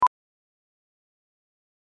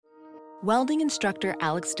Welding instructor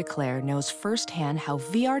Alex DeClaire knows firsthand how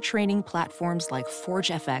VR training platforms like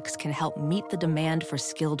ForgeFX can help meet the demand for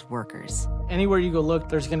skilled workers. Anywhere you go look,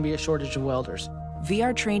 there's going to be a shortage of welders.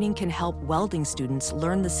 VR training can help welding students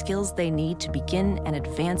learn the skills they need to begin and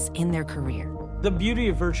advance in their career. The beauty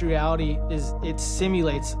of virtual reality is it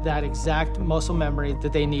simulates that exact muscle memory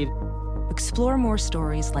that they need. Explore more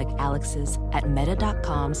stories like Alex's at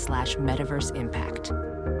meta.com/metaverseimpact.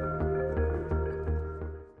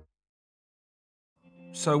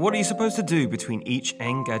 So what are you supposed to do between each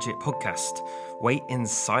Engadget podcast? Wait in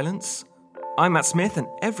silence? I'm Matt Smith, and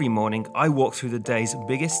every morning I walk through the day's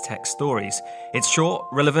biggest tech stories. It's short,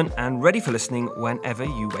 relevant, and ready for listening whenever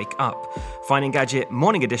you wake up. Find Engadget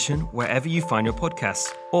Morning Edition wherever you find your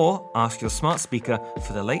podcasts, or ask your smart speaker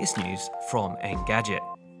for the latest news from Engadget.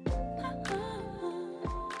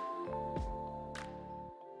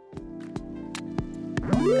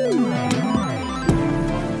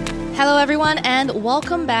 Hello, everyone, and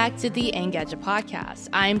welcome back to the Engadget podcast.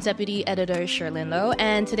 I'm Deputy Editor Sherlyn Lowe,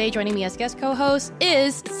 and today joining me as guest co-host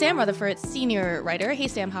is Sam Rutherford, Senior Writer. Hey,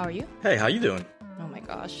 Sam, how are you? Hey, how you doing? Oh my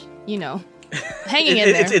gosh, hanging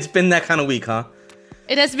in there. It's been that kind of week, huh?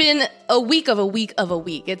 It has been a week of a week of a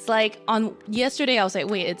week. It's like on yesterday, I was like,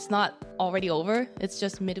 wait, it's not already over. It's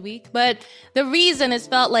just midweek. But the reason it's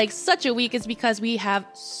felt like such a week is because we have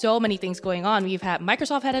so many things going on.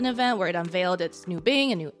 Microsoft had an event where it unveiled its new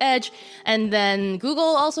Bing, a new Edge. And then Google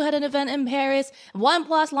also had an event in Paris.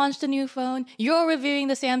 OnePlus launched a new phone. You're reviewing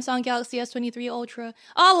the Samsung Galaxy S23 Ultra.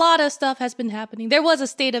 A lot of stuff has been happening. There was a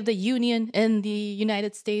State of the Union in the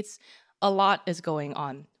United States. A lot is going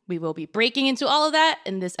on. We will be breaking into all of that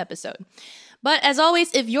in this episode. But as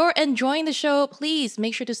always, if you're enjoying the show, please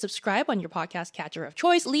make sure to subscribe on your podcast catcher of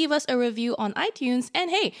choice. Leave us a review on iTunes.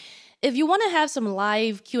 And hey, if you want to have some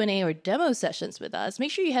live Q&A or demo sessions with us,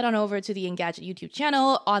 make sure you head on over to the Engadget YouTube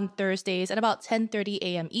channel on Thursdays at about 10:30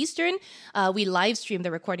 a.m. Eastern. We live stream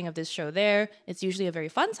the recording of this show there. It's usually a very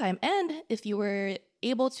fun time. And if you were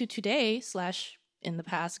able to today / in the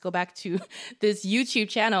past, go back to this YouTube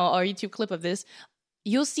channel or YouTube clip of this,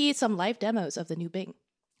 you'll see some live demos of the new Bing.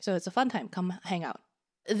 So it's a fun time. Come hang out.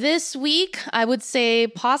 This week, I would say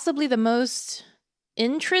possibly the most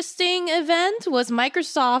interesting event was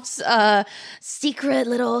Microsoft's secret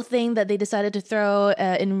little thing that they decided to throw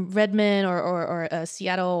in Redmond or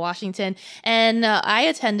Seattle, Washington. And I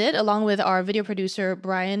attended along with our video producer,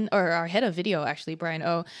 Brian, or our head of video, actually, Brian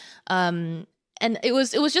O. And it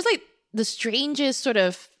was just like the strangest sort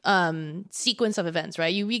of sequence of events,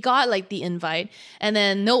 right? We got like the invite, and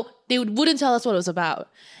then they wouldn't tell us what it was about.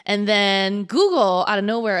 And then Google out of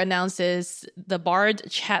nowhere announces the Bard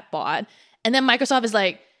chatbot, and then Microsoft is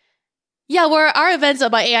like, yeah, our event's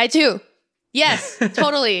about AI too. Yes,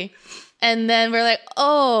 totally. And then we're like,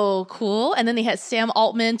 oh, cool. And then they had Sam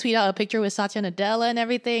Altman tweet out a picture with Satya Nadella and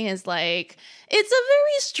everything. It's like, it's a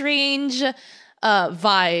very strange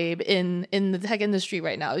vibe in the tech industry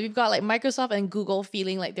right now. We've got like Microsoft and Google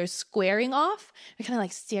feeling like they're squaring off. They're kind of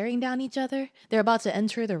like staring down each other. They're about to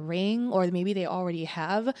enter the ring, or maybe they already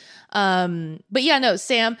have. But yeah, no,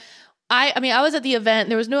 Sam, I was at the event.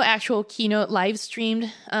 There was no actual keynote live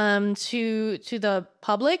streamed to the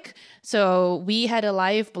public. So we had a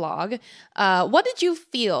live blog. What did you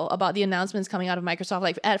feel about the announcements coming out of Microsoft,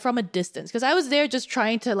 like from a distance? Because I was there just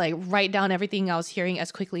trying to like write down everything I was hearing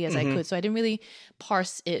as quickly as I could. So I didn't really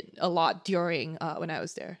parse it a lot during when I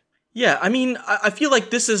was there. Yeah, I mean, I feel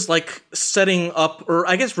like this is like setting up, or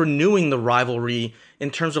I guess renewing the rivalry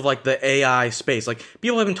in terms of like the AI space. Like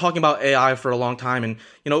people have been talking about AI for a long time, and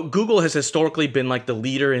Google has historically been like the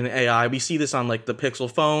leader in AI. We see this on like the Pixel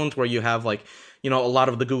phones, where you have like a lot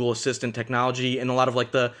of the Google Assistant technology and a lot of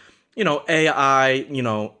like the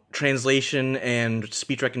AI translation and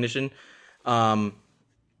speech recognition, and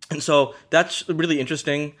so that's really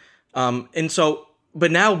interesting. But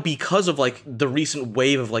now, because of like the recent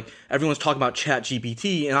wave of like everyone's talking about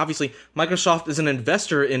ChatGPT, and obviously Microsoft is an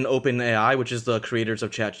investor in OpenAI, which is the creators of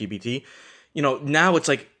ChatGPT. Now it's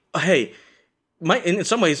like, hey, in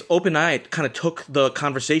some ways, OpenAI kind of took the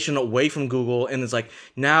conversation away from Google, and it's like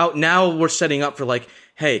now we're setting up for like,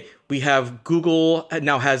 hey, we have Google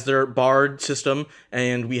now has their Bard system,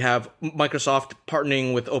 and we have Microsoft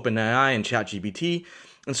partnering with OpenAI and ChatGPT,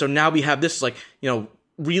 and so now we have this like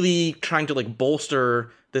really trying to like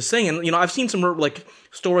bolster this thing. And I've seen some like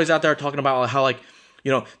stories out there talking about how like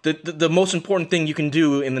the most important thing you can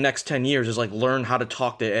do in the next 10 years is like learn how to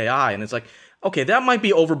talk to AI. And it's like, okay, that might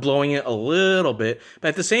be overblowing it a little bit, but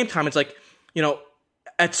at the same time it's like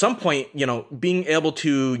at some point being able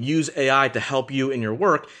to use AI to help you in your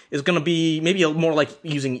work is going to be maybe more like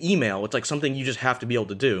using email. It's like something you just have to be able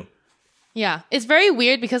to do. Yeah, it's very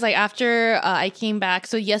weird because like after I came back,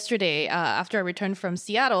 so yesterday after I returned from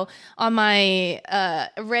Seattle, on my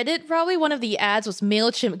Reddit, probably one of the ads was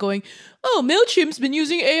MailChimp going, "Oh, MailChimp's been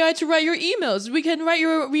using AI to write your emails. We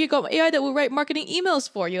got AI that will write marketing emails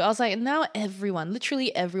for you." I was like, now everyone,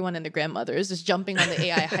 literally everyone and their grandmother is just jumping on the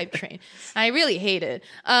AI hype train. I really hate it.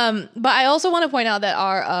 But I also want to point out that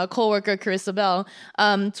our coworker Carissa Bell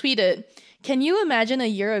tweeted, "Can you imagine a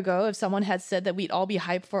year ago if someone had said that we'd all be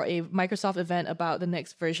hyped for a Microsoft event about the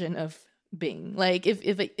next version of Bing? Like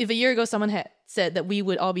if a year ago someone had said that we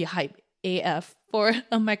would all be hyped AF for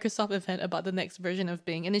a Microsoft event about the next version of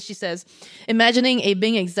Bing." And then she says, "Imagining a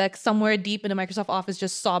Bing exec somewhere deep in the Microsoft office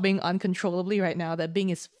just sobbing uncontrollably right now that Bing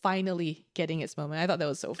is finally getting its moment." I thought that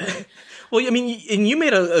was so funny. Well, I mean, and you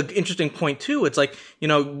made a interesting point too. It's like,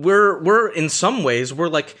 we're in some ways, we're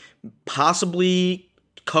like possibly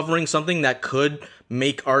covering something that could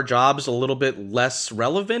make our jobs a little bit less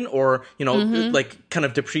relevant, or like kind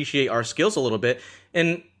of depreciate our skills a little bit.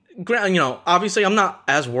 And obviously I'm not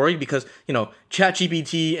as worried because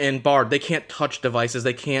ChatGPT and Bard, they can't touch devices,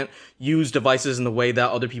 they can't use devices in the way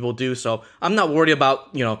that other people do. So I'm not worried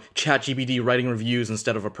about ChatGPT writing reviews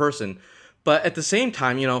instead of a person. But at the same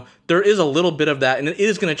time, there is a little bit of that, and it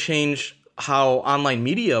is going to change how online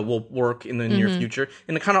media will work in the near future,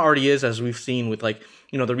 and it kind of already is, as we've seen with like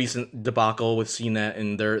the recent debacle with CNET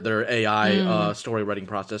and their AI story writing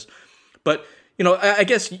process. But I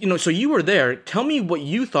guess so you were there. Tell me what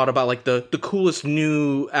you thought about like the coolest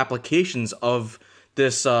new applications of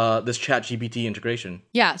this ChatGPT integration.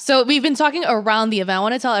 Yeah, so we've been talking around the event. I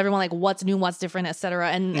want to tell everyone like what's new, what's different, etc.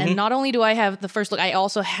 And not only do I have the first look, I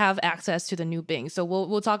also have access to the new Bing. So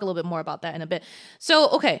we'll talk a little bit more about that in a bit. So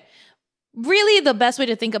okay. Really, the best way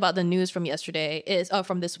to think about the news from yesterday is,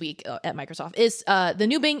 from this week at Microsoft, is the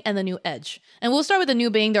new Bing and the new Edge. And we'll start with the new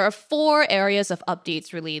Bing. There are 4 areas of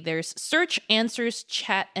updates, really. There's Search, Answers,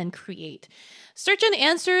 Chat, and Create. Search and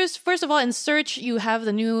Answers, first of all, in Search, you have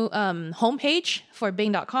the new homepage for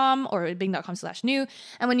Bing.com or Bing.com/new.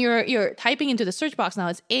 And when you're typing into the search box now,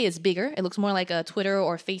 it's bigger. It looks more like a Twitter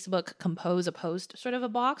or Facebook compose a post sort of a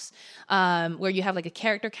box, where you have like a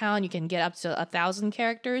character count. You can get up to 1,000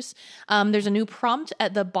 characters. There's a new prompt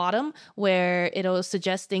at the bottom where it'll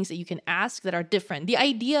suggest things that you can ask that are different. The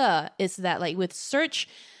idea is that like with Search,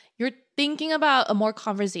 you're thinking about a more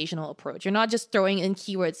conversational approach. You're not just throwing in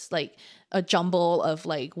keywords like a jumble of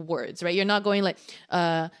like words, right? You're not going like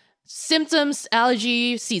symptoms,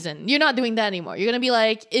 allergy, season. You're not doing that anymore. You're gonna be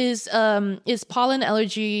like, is pollen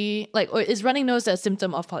allergy or is running nose a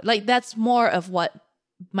symptom of pollen? Like that's more of what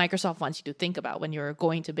Microsoft wants you to think about when you're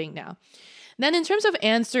going to Bing now. Then in terms of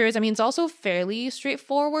answers, I mean, it's also fairly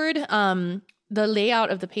straightforward. The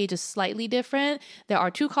layout of the page is slightly different. There are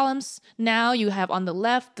 2 columns now. You have on the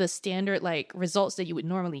left the standard like results that you would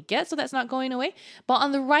normally get, so that's not going away. But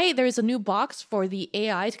on the right, there is a new box for the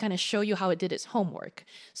AI to kind of show you how it did its homework.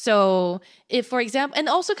 So if, for example, and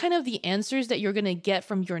also kind of the answers that you're going to get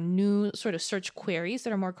from your new sort of search queries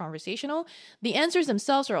that are more conversational, the answers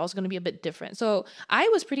themselves are also going to be a bit different. So I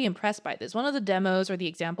was pretty impressed by this. One of the demos or the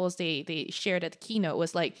examples they shared at the keynote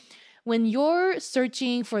was like, when you're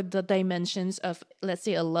searching for the dimensions of, let's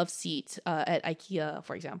say, a love seat at IKEA,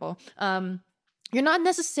 for example, you're not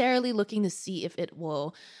necessarily looking to see if it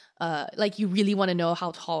will, you really want to know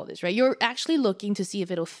how tall it is, right? You're actually looking to see if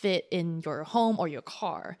it'll fit in your home or your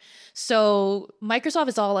car. So Microsoft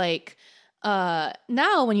is all like,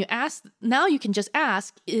 now when you ask, now you can just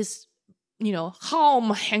ask, is how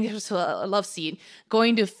my love seat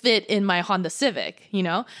going to fit in my Honda Civic? Can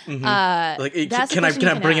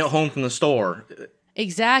I bring it home from the store?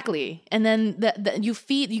 Exactly. And then you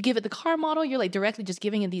give it the car model. You're like directly just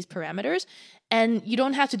giving it these parameters, and you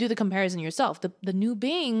don't have to do the comparison yourself. The new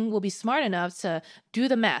Bing will be smart enough to do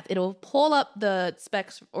the math. It'll pull up the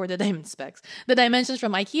specs or the dimensions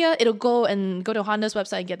from IKEA. It'll go to Honda's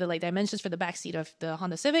website and get the dimensions for the backseat of the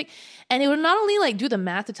Honda Civic, and it will not only do the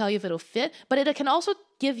math to tell you if it'll fit, but it can also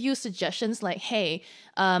give you suggestions like, hey,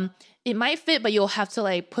 it might fit, but you'll have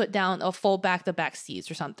to put down or fold back the back seats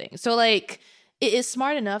or something. So it is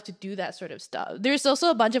smart enough to do that sort of stuff. There's also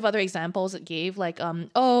a bunch of other examples it gave,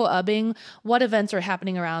 Bing, what events are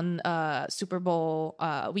happening around Super Bowl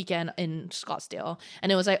weekend in Scottsdale?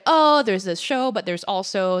 And it was there's this show, but there's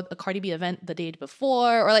also a Cardi B event the day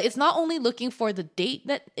before. Or it's not only looking for the date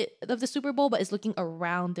of the Super Bowl, but it's looking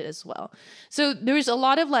around it as well. So there's a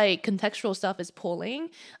lot of contextual stuff is pulling.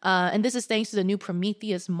 And this is thanks to the new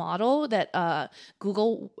Prometheus model that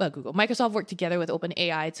Microsoft worked together with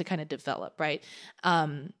OpenAI to kind of develop, right?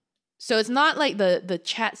 So it's not like the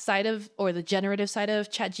chat side of or the generative side of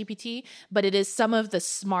ChatGPT, but it is some of the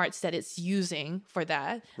smarts that it's using for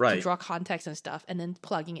that to draw context and stuff, and then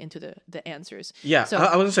plugging into the answers. Yeah, so,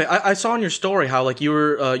 I was gonna say I saw in your story how like you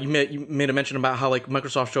were you made a mention about how like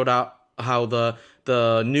Microsoft showed out how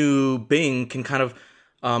the new Bing can kind of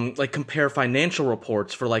like compare financial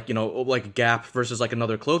reports for like, you know, like Gap versus like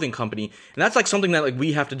another clothing company. And that's like something that like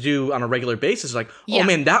we have to do on a regular basis. Like, oh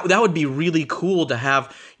man, that would be really cool to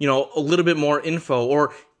have, you know, a little bit more info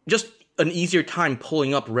or just an easier time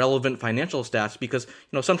pulling up relevant financial stats, because, you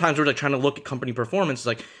know, sometimes we're like trying to look at company performance,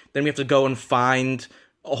 like then we have to go and find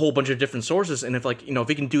a whole bunch of different sources. And if like, you know, if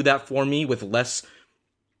we can do that for me with less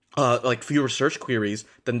like fewer search queries,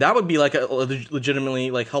 then that would be like a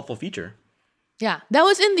legitimately like helpful feature. Yeah, that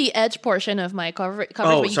was in the Edge portion of my coverage.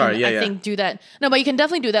 Oh, but you sorry. can, I think do that. No, but you can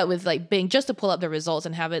definitely do that with like Bing just to pull up the results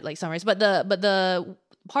and have it like summarized. But the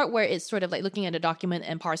part where it's sort of like looking at a document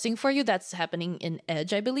and parsing for you, that's happening in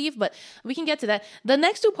Edge, I believe. But we can get to that. The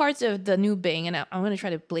next two parts of the new Bing, and I'm going to try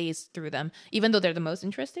to blaze through them, even though they're the most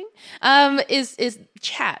interesting, is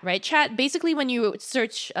chat, right? Chat, basically when you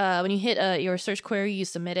search, when you hit your search query, you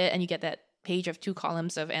submit it, and you get that page of 2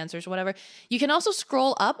 columns of answers, whatever. You can also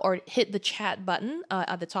scroll up or hit the chat button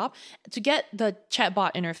at the top to get the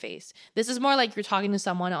chatbot interface. This is more like you're talking to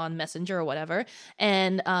someone on Messenger or whatever,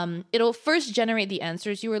 and it'll first generate the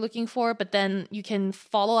answers you were looking for, but then you can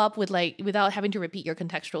follow up with like without having to repeat your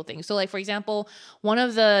contextual things. So like for example, one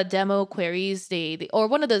of the demo queries or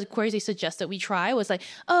one of the queries they suggested we try was like,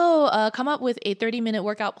 come up with a 30-minute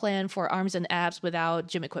workout plan for arms and abs without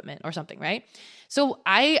gym equipment or something, right? So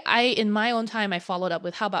I in my own time, I followed up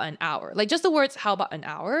with how about an hour? Like just the words, how about an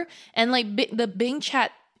hour? And like the Bing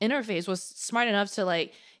chat interface was smart enough to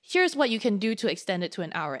like, here's what you can do to extend it to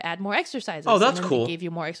an hour. Add more exercises. Oh, that's cool. It gave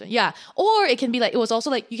you more exercise. Yeah. Or it can be like, it was also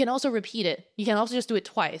like, you can also repeat it. You can also just do it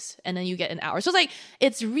twice and then you get an hour. So it's like,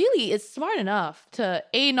 it's smart enough to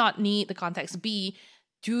A, not need the context, B,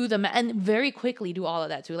 do the and very quickly do all of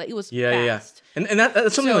that too. Like it was fast. And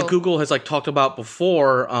that's something that Google has like talked about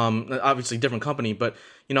before. Obviously different company, but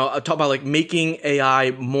you know, talk about like making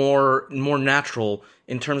AI more natural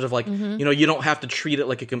in terms of like, you know, you don't have to treat it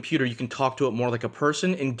like a computer. You can talk to it more like a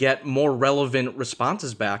person and get more relevant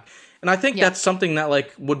responses back. And I think that's something that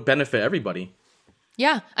like would benefit everybody.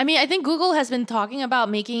 Yeah. I mean, I think Google has been talking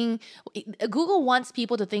about Google wants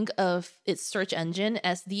people to think of its search engine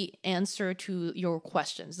as the answer to your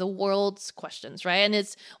questions, the world's questions, right? And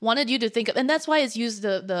it's wanted you to think of, and that's why it's used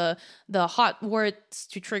the hot words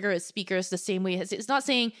to trigger its speakers the same way. It's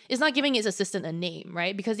not giving its assistant a name,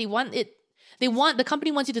 right? Because the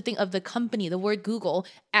company wants you to think of the company, the word Google,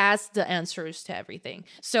 as the answers to everything.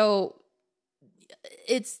 So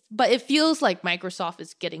but it feels like Microsoft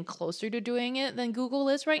is getting closer to doing it than Google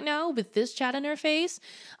is right now with this chat interface.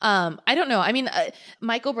 I don't know. I mean,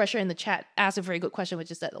 Michael Brescher in the chat asked a very good question,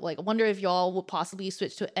 which is that like, I wonder if y'all will possibly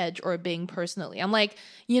switch to Edge or Bing personally. I'm like,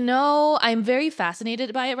 you know, I'm very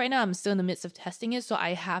fascinated by it right now. I'm still in the midst of testing it, so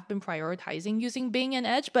I have been prioritizing using Bing and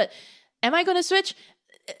Edge. But am I going to switch?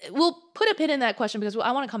 We'll put a pin in that question because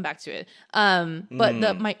I want to come back to it.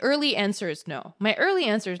 But my early answer is no.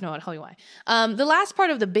 I'll tell you why. The last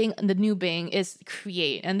part of the new Bing is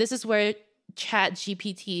create. And this is where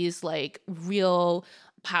ChatGPT's like real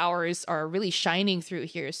powers are really shining through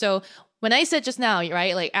here. So when I said just now,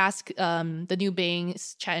 right, like ask the new Bing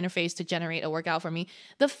chat interface to generate a workout for me,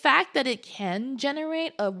 the fact that it can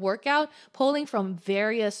generate a workout pulling from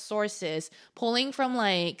various sources, pulling from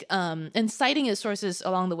like, and citing its sources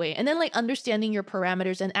along the way, and then like understanding your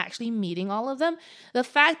parameters and actually meeting all of them, the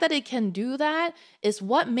fact that it can do that is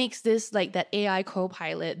what makes this like that AI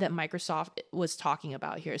co-pilot that Microsoft was talking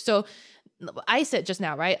about here. So I said just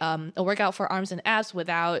now, right? A workout for arms and abs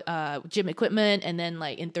without gym equipment, and then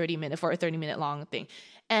like in 30 minutes for a 30-minute long thing.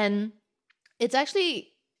 And it's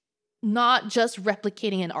actually not just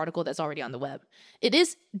replicating an article that's already on the web. It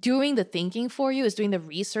is doing the thinking for you, is doing the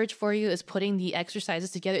research for you, is putting the exercises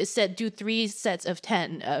together. It said do 3 sets of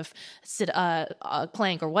 10 of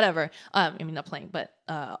plank or whatever. I mean, not plank, but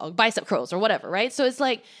bicep curls or whatever, right? So it's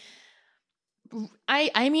like,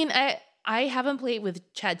 I haven't played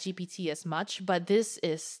with ChatGPT as much, but this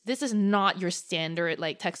is not your standard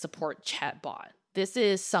like tech support chatbot. This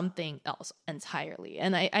is something else entirely.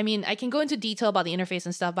 And I mean, I can go into detail about the interface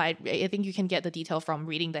and stuff, but I think you can get the detail from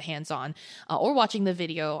reading the hands-on or watching the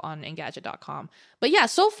video on Engadget.com. But yeah,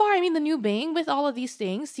 so far, I mean, the new Bing with all of these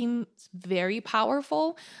things seems very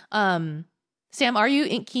powerful. Sam, are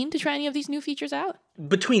you keen to try any of these new features out?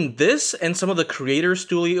 Between this and some of the creator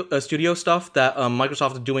studio stuff that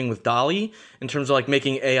Microsoft is doing with DALL-E in terms of like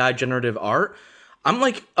making AI generative art,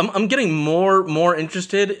 I'm getting more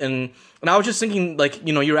interested in, and I was just thinking, like,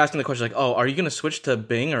 you know, you were asking the question like, oh, are you gonna switch to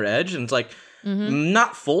Bing or Edge? And it's like,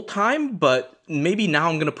 not full time, but maybe now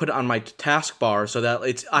I'm gonna put it on my taskbar so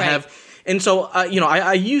that I have. And so, you know,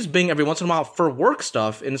 I use Bing every once in a while for work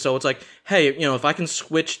stuff. And so it's like, hey, you know, if I can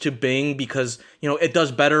switch to Bing because, you know, it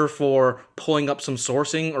does better for pulling up some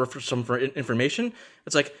sourcing or for information,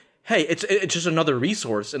 it's like, hey, it's just another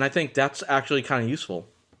resource. And I think that's actually kind of useful.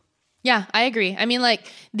 Yeah, I agree. I mean,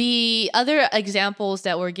 like, the other examples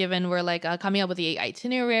that were given were like coming up with the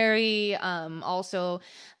itinerary. Also,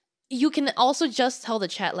 you can also just tell the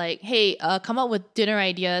chat like, hey, come up with dinner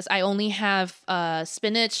ideas. I only have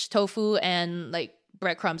spinach, tofu, and like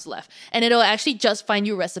breadcrumbs left. And it'll actually just find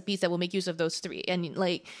you recipes that will make use of those three. And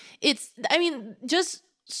like, I mean, just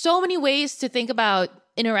so many ways to think about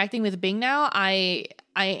interacting with Bing now. I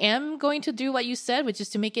am going to do what you said, which is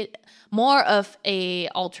to make it more of a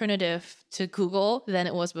alternative to Google than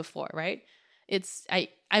it was before, right?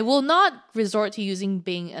 I will not resort to using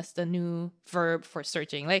Bing as the new verb for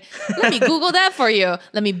searching. Like, let me Google that for you.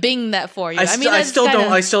 Let me Bing that for you. I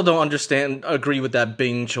still don't agree with that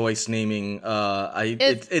Bing choice naming.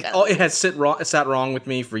 It has sat wrong with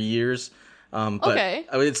me for years. But okay.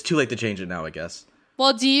 I mean, it's too late to change it now, I guess.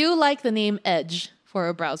 Well, do you like the name Edge for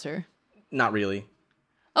a browser? Not really.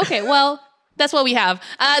 Okay, well, that's what we have.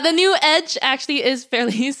 The new Edge actually is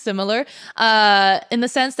fairly similar in the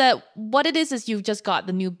sense that what it is you've just got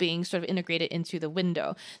the new Bing sort of integrated into the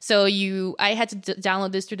window. So I had to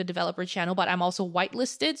download this through the developer channel, but I'm also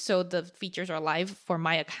whitelisted, so the features are live for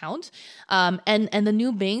my account. And the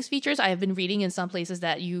new Bing's features, I have been reading in some places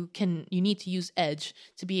that you need to use Edge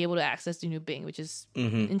to be able to access the new Bing, which is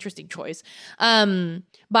an interesting choice. But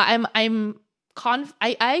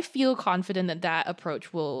I feel confident that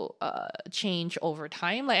approach will change over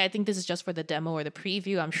time. Like, I think this is just for the demo or the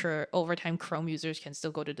preview. I'm sure over time Chrome users can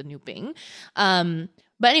still go to the new Bing.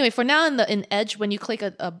 But anyway, for now in Edge, when you click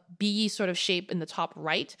a B sort of shape in the top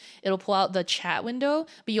right, it'll pull out the chat window,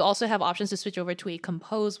 but you also have options to switch over to a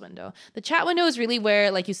compose window. The chat window is really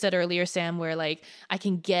where, like you said earlier, Sam, where like I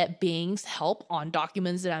can get Bing's help on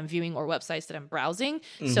documents that I'm viewing or websites that I'm browsing.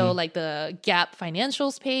 So like the Gap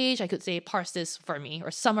financials page, I could say parse this for me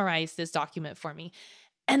or summarize this document for me.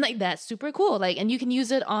 And like that's super cool. Like, and you can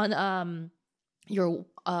use it on your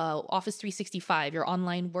Office 365, your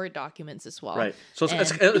online Word documents as well. Right. So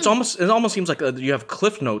it almost seems like you have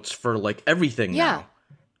cliff notes for like everything now,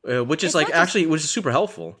 which is which is super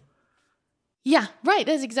helpful. Yeah, right.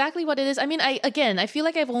 That's exactly what it is. I mean, I feel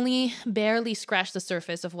like I've only barely scratched the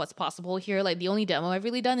surface of what's possible here. Like the only demo I've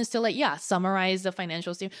really done is to summarize the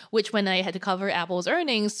financial statement, which when I had to cover Apple's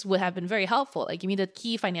earnings would have been very helpful. Like give me the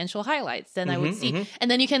key financial highlights, then I would see.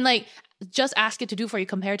 And then you can just ask it to do for you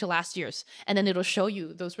compared to last year's, and then it'll show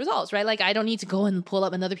you those results, right? Like I don't need to go and pull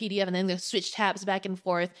up another PDF and then switch tabs back and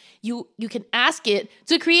forth. You can ask it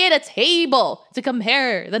to create a table to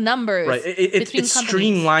compare the numbers. Right. It's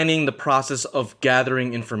streamlining the process of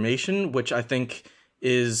gathering information, which I think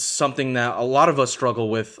is something that a lot of us struggle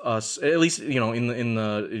with, at least, in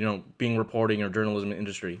the being reporting or journalism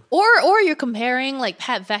industry. Or you're comparing like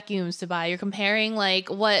pet vacuums to buy. You're comparing like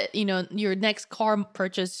what, your next car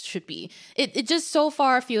purchase should be. It just so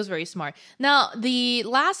far feels very smart. Now, the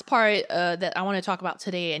last part that I want to talk about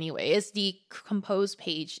today anyway is the compose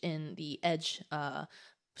page in the Edge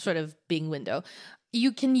sort of Bing window.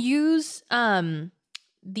 You can use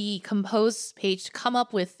the compose page to come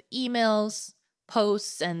up with emails,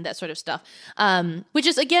 posts, and that sort of stuff, which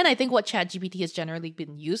is, again, I think what ChatGPT has generally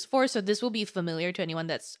been used for. So this will be familiar to anyone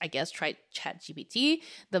that's, I guess, tried ChatGPT.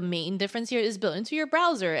 The main difference here is built into your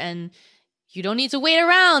browser, and you don't need to wait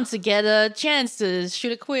around to get a chance to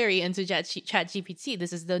shoot a query into ChatGPT.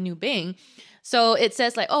 This is the new Bing. So it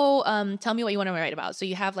says tell me what you want to write about. So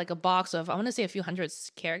you have like a box of, I want to say a few hundred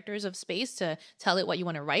characters of space to tell it what you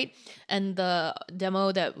want to write. And the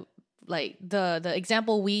demo that the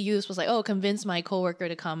example we used was convince my coworker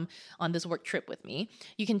to come on this work trip with me.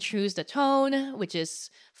 You can choose the tone, which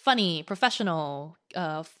is funny, professional,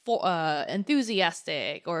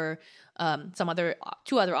 enthusiastic, or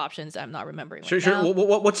two other options I'm not remembering. Sure.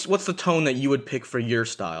 What's the tone that you would pick for your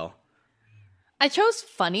style? I chose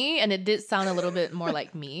funny, and it did sound a little bit more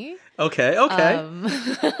like me. Okay. I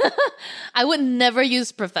would never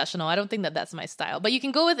use professional. I don't think that's my style. But you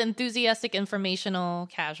can go with enthusiastic, informational,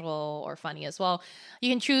 casual, or funny as well. You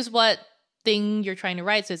can choose what thing you're trying to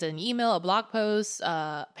write. So it's an email, a blog post,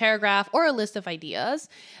 a paragraph, or a list of ideas.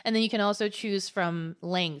 And then you can also choose from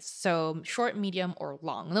lengths. So short, medium, or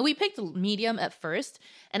long. Now we picked medium at first.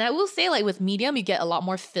 And I will say with medium, you get a lot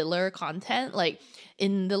more filler content. Like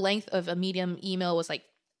in the length of a medium email was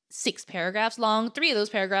 6 paragraphs long. 3 of those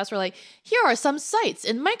paragraphs were like, here are some sites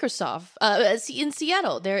in Microsoft, in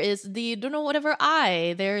Seattle. There is the don't know whatever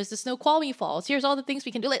eye. There's the Snoqualmie Falls. Here's all the things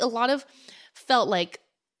we can do. Like a lot of felt like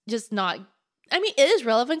just not, I mean, it is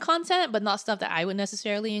relevant content, but not stuff that I would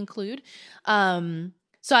necessarily include.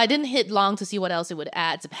 So I didn't hit long to see what else it would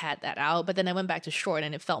add to pad that out. But then I went back to short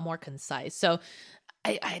and it felt more concise. So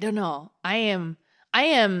I don't know. I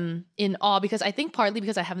am in awe because I think partly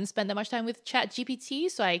because I haven't spent that much time with ChatGPT,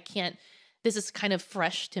 so I can't. This is kind of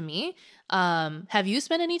fresh to me. Have you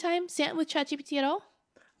spent any time with ChatGPT at all?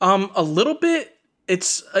 A little bit.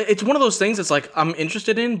 It's one of those things. It's like I'm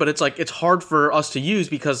interested in, but it's like it's hard for us to use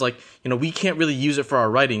because like we can't really use it for our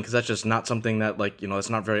writing because that's just not something that like that's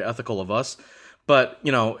not very ethical of us. But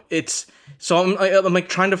it's so I'm like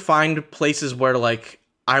trying to find places where like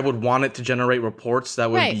I would want it to generate reports that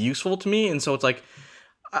would be useful to me, and so it's like.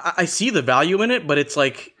 I see the value in it, but it's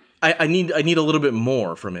like I need a little bit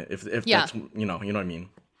more from it. If that's you know what I mean.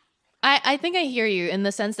 I think I hear you in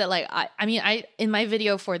the sense that like I mean in my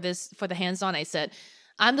video for the hands-on I said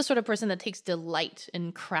I'm the sort of person that takes delight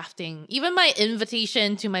in crafting. Even my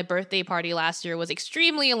invitation to my birthday party last year was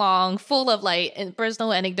extremely long, full of like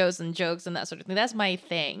personal anecdotes and jokes and that sort of thing. That's my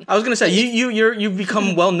thing. I was gonna say you've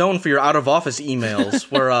become well known for your out of office emails,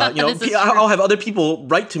 where I'll have other people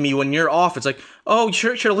write to me when you're off. It's like, oh,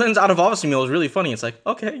 Lynn's out of office email is really funny. It's like,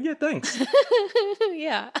 okay, yeah, thanks.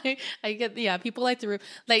 Yeah, I get people like to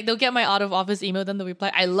they'll get my out of office email, then they'll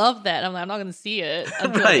reply. I love that. I'm not gonna see it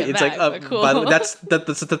until I get it's back, like cool. By the way, that's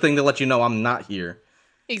the thing to let you know I'm not here.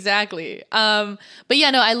 Exactly. But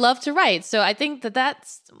yeah, no, I love to write, so I think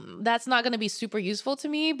that's not going to be super useful to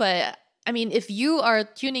me. But I mean, if you are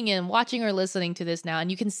tuning in, watching, or listening to this now,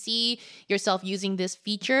 and you can see yourself using this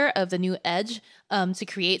feature of the new Edge to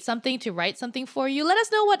create something, to write something for you, let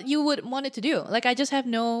us know what you would want it to do. Like, I just have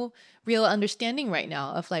no real understanding right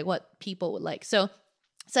now of like what people would like. So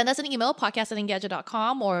send us an email,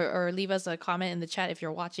 podcast@engadget.com, or leave us a comment in the chat if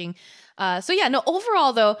you're watching. So yeah, no,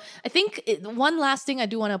 overall though, I think one last thing I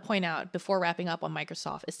do want to point out before wrapping up on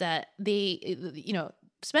Microsoft is that they,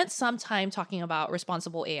 spent some time talking about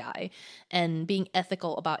responsible AI and being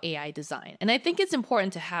ethical about AI design. And I think it's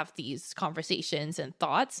important to have these conversations and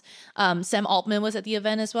thoughts. Sam Altman was at the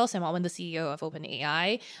event as well. Sam Altman, the CEO of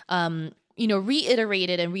OpenAI,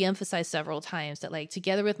 reiterated and reemphasized several times that like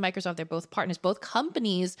together with Microsoft, they're both partners. Both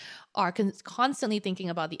companies are constantly thinking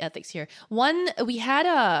about the ethics here. We had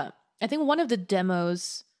I think one of the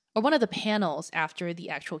demos or one of the panels after the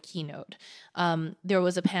actual keynote, there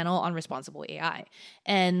was a panel on responsible AI.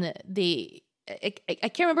 And I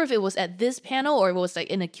can't remember if it was at this panel or it was like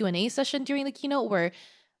in a Q&A session during the keynote where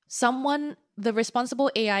the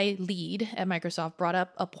responsible AI lead at Microsoft brought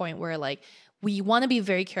up a point where like, we want to be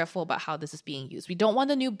very careful about how this is being used. We don't want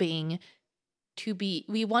the new Bing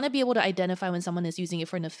we want to be able to identify when someone is using it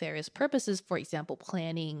for nefarious purposes, for example,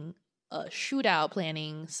 planning a shootout,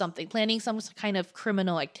 planning some kind of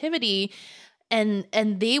criminal activity. And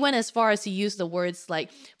they went as far as to use the words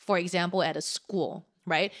like, for example, at a school,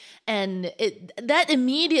 right? And that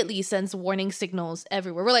immediately sends warning signals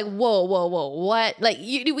everywhere. We're like, whoa, what? Like,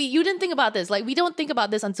 you didn't think about this. Like, we don't think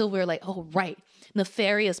about this until we're like, oh, right,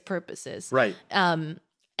 nefarious purposes. Right.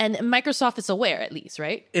 And Microsoft is aware, at least,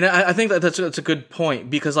 right? And I think that's a good point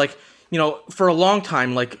because, like, for a long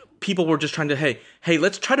time, like, people were just trying to, hey,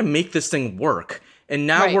 let's try to make this thing work. And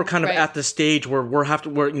now we're kind of at the stage where we're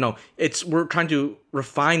trying to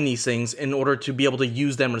refine these things in order to be able to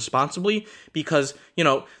use them responsibly because,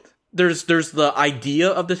 there's the idea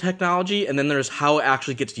of the technology and then there's how it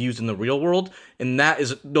actually gets used in the real world. And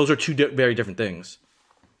those are two very different things.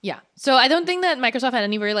 Yeah. So I don't think that Microsoft had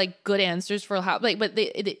any very like good answers for how, like, but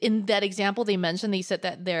in that example they said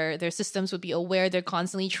that their systems would be aware, they're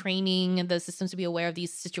constantly training the systems to be aware of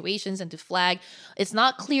these situations and to flag. It's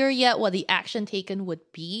not clear yet what the action taken would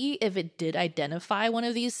be if it did identify one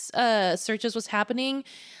of these searches was happening.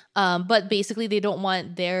 But basically they don't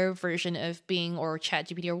want their version of Bing or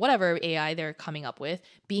ChatGPT or whatever AI they're coming up with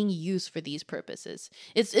being used for these purposes.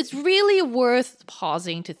 It's really worth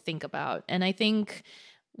pausing to think about. And I think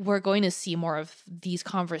we're going to see more of these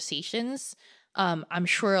conversations. I'm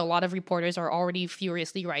sure a lot of reporters are already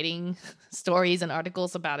furiously writing stories and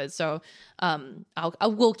articles about it. So I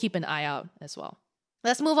will keep an eye out as well.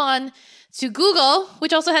 Let's move on to Google,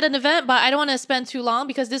 which also had an event, but I don't want to spend too long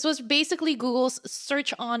because this was basically Google's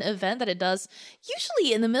Search On event that it does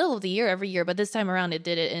usually in the middle of the year every year, but this time around it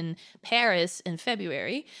did it in Paris in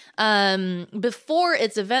February. Before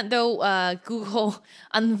its event, though, Google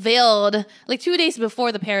unveiled, like 2 days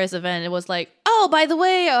before the Paris event, it was like, oh, by the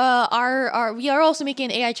way, we are also making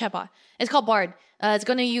an AI chatbot. It's called Bard. It's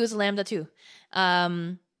going to use Lambda too.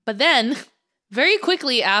 But then, very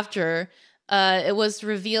quickly after, it was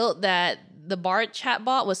revealed that the Bard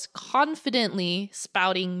chatbot was confidently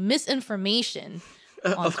spouting misinformation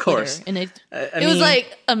on Of Twitter. course. And it I was mean,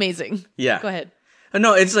 like amazing. Yeah. Go ahead.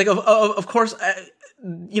 No, it's like, of course,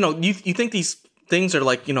 you think these things are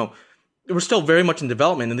like, we're still very much in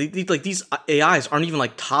development, and these AIs aren't even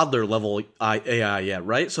like toddler level AI yet,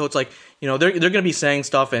 right? So it's like, they're going to be saying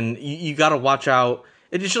stuff, and you got to watch out.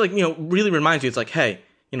 It just like, really reminds you, it's like, hey,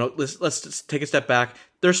 let's just take a step back.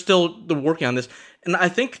 They're working on this. And I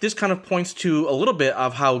think this kind of points to a little bit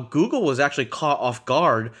of how Google was actually caught off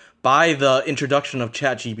guard by the introduction of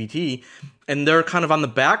ChatGPT. And they're kind of on the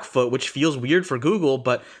back foot, which feels weird for Google,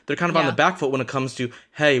 but they're kind of on the back foot when it comes to,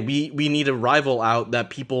 hey, we need a rival out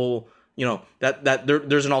that people, that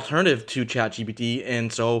there's an alternative to ChatGPT.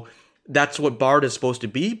 And so that's what Bard is supposed to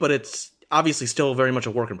be, but it's obviously still very much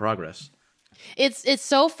a work in progress. It's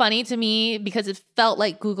so funny to me because it felt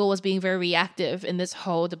like Google was being very reactive in this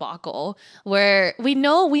whole debacle, where we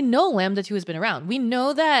know Lambda 2 has been around. We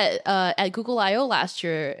know that at Google I/O last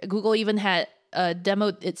year, Google even had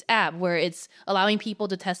demoed its app where it's allowing people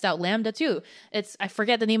to test out Lambda 2. I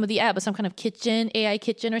forget the name of the app, but some kind of kitchen, AI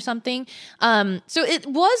kitchen or something. So it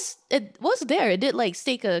was there. It did like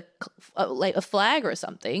stake a flag or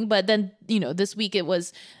something, but then this week it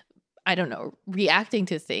was, I don't know, reacting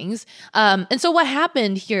to things. And so what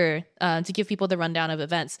happened here, to give people the rundown of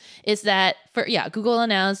events, is that Google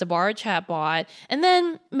announced the Bard chatbot and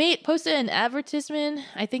then posted an advertisement,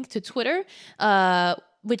 I think, to Twitter,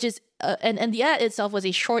 which is, and the ad itself was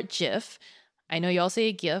a short GIF. I know y'all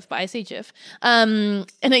say GIF, but I say GIF. An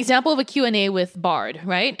example of a Q&A with Bard,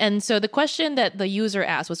 right? And so the question that the user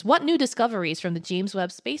asked was, what new discoveries from the James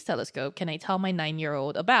Webb Space Telescope can I tell my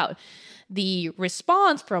 9-year-old about? The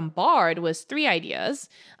response from Bard was 3 ideas.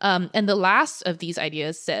 And the last of these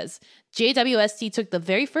ideas says, JWST took the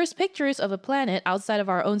very first pictures of a planet outside of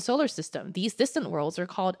our own solar system. These distant worlds are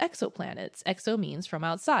called exoplanets. Exo means from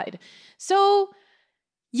outside. So,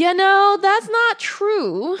 that's not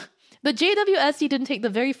true. The JWST didn't take the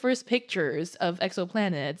very first pictures of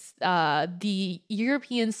exoplanets. The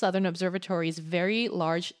European Southern Observatory's Very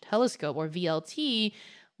Large Telescope, or VLT,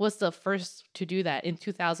 was the first to do that in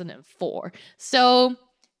 2004. So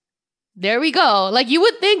there we go. Like, you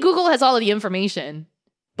would think Google has all of the information,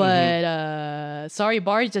 but sorry,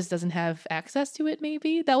 Bard just doesn't have access to it,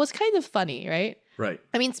 maybe. That was kind of funny, right? Right.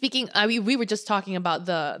 I mean, we were just talking about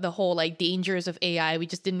the whole like dangers of AI. We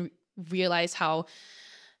just didn't realize how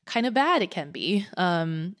kind of bad it can be.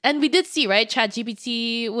 And we did see, right?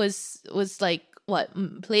 ChatGPT was like,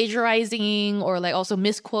 plagiarizing or like also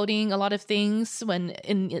misquoting a lot of things when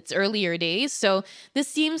in its earlier days. So this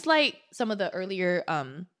seems like some of the earlier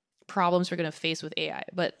problems we're going to face with AI.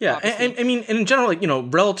 But and I mean, in general, like,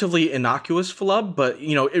 relatively innocuous flub, but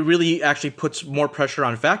it really actually puts more pressure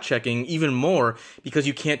on fact checking even more, because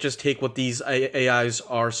you can't just take what these AIs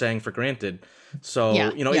are saying for granted. So,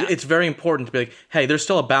 it's very important to be like, hey, there's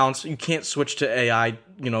still a balance. You can't switch to AI,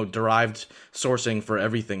 derived sourcing for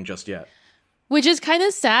everything just yet. Which is kind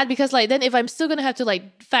of sad, because like then if I'm still gonna have to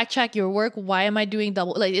like fact check your work, why am I doing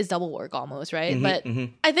it's double work almost, right? But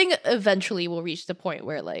I think eventually we'll reach the point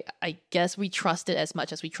where like I guess we trust it as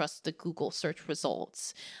much as we trust the Google search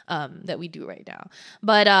results that we do right now.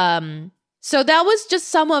 But so that was just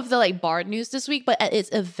some of the like Bard news this week. But at its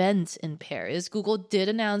event in Paris, Google did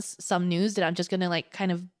announce some news that I'm just gonna like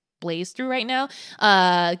kind of blaze through right now.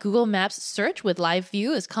 Google Maps search with live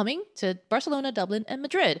view is coming to Barcelona, Dublin, and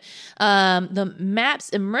Madrid. The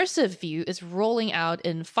Maps immersive view is rolling out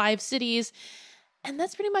in 5 cities. And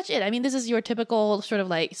that's pretty much it. I mean, this is your typical sort of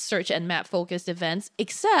like search and map focused events,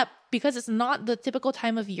 except because it's not the typical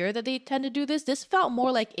time of year that they tend to do this. This felt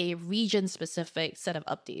more like a region specific set of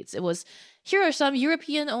updates. It was, here are some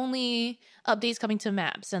European only updates coming to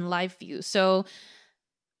Maps and live view. So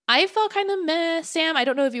I felt kind of meh. Sam, I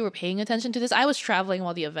don't know if you were paying attention to this. I was traveling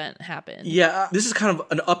while the event happened. Yeah, this is kind of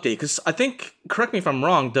an update, because I think, correct me if I'm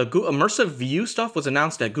wrong, the immersive view stuff was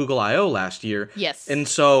announced at Google I/O last year. Yes. And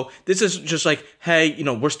so this is just like, hey,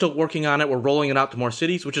 we're still working on it. We're rolling it out to more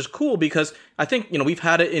cities, which is cool, because I think, we've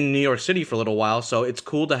had it in New York City for a little while. So it's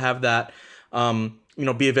cool to have that,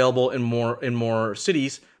 be available in more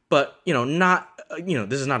cities. But, not,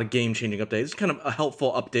 this is not a game-changing update. It's kind of a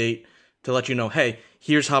helpful update to let you know, hey,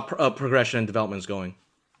 here's how progression and development is going.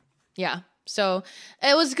 Yeah. So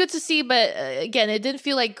it was good to see, but again, it didn't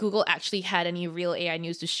feel like Google actually had any real AI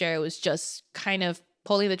news to share. It was just kind of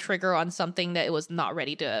pulling the trigger on something that it was not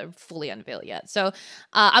ready to fully unveil yet. So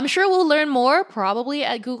I'm sure we'll learn more probably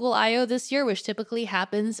at Google I/O this year, which typically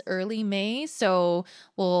happens early May. So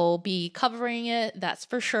we'll be covering it. That's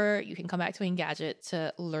for sure. You can come back to Engadget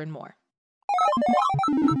to learn more.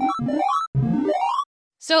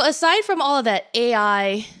 So aside from all of that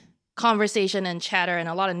AI conversation and chatter and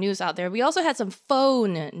a lot of news out there, we also had some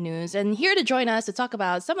phone news. And here to join us to talk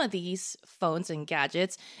about some of these phones and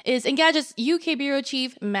gadgets is Engadget's UK Bureau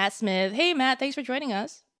Chief, Matt Smith. Hey, Matt, thanks for joining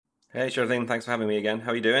us. Hey, sure thing. Thanks for having me again.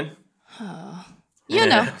 How are you doing? You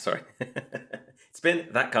know. Sorry. It's been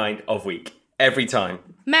that kind of week. Every time.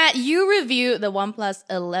 Matt, you reviewed the OnePlus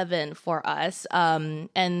 11 for us, and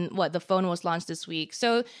the phone was launched this week.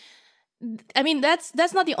 So, I mean, that's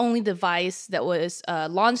not the only device that was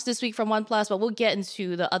launched this week from OnePlus, but we'll get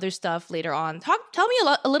into the other stuff later on. Tell me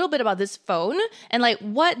a little bit about this phone, and like,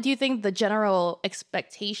 what do you think the general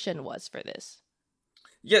expectation was for this?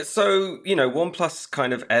 Yeah, so, OnePlus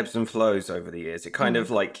kind of ebbs and flows over the years. It kind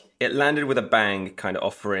of like, it landed with a bang, kind of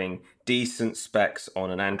offering decent specs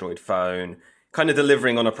on an Android phone, kind of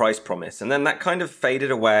delivering on a price promise. And then that kind of faded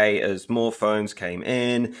away as more phones came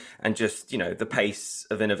in and just, the pace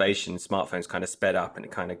of innovation, smartphones kind of sped up and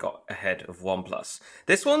it kind of got ahead of OnePlus.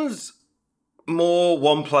 This one's more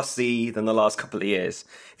OnePlus-y than the last couple of years,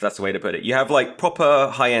 if that's the way to put it. You have like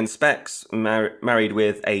proper high-end specs married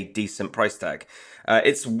with a decent price tag.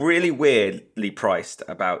 It's really weirdly priced,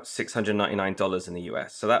 about $699 in the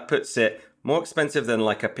US. So that puts it more expensive than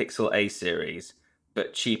like a Pixel A series,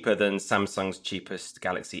 but cheaper than Samsung's cheapest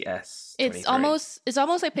Galaxy S23. It's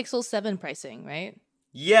almost like Pixel 7 pricing, right?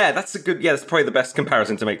 Yeah, that's probably the best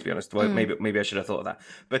comparison to make, to be honest. Well, maybe I should have thought of that.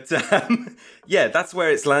 But yeah, that's where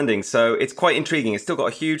it's landing. So it's quite intriguing. It's still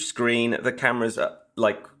got a huge screen. The cameras are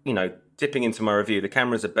dipping into my review, the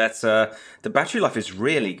cameras are better. The battery life is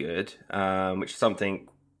really good, which is something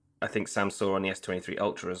I think Sam saw on the S23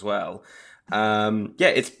 Ultra as well.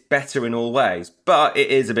 It's better in all ways, but it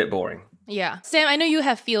is a bit boring. Yeah. Sam, I know you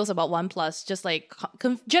have feels about OnePlus, just like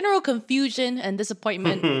general confusion and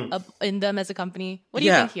disappointment in them as a company. What do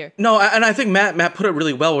you think here? No, and I think Matt put it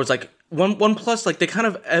really well, where it's like OnePlus, like they kind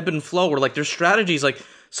of ebb and flow, where like their strategies, like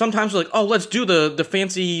sometimes like, oh, let's do the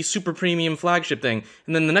fancy super premium flagship thing.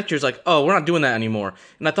 And then the next year's like, oh, we're not doing that anymore.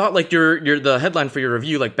 And I thought like the headline for your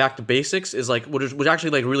review, like Back to Basics, is like, was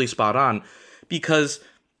actually like really spot on, because,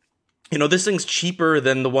 this thing's cheaper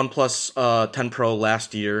than the OnePlus 10 Pro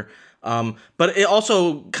last year. But it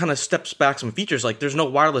also kind of steps back some features. Like there's no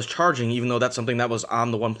wireless charging, even though that's something that was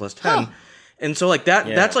on the OnePlus 10. Huh. And so like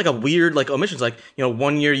that's like a weird like omission. It's like,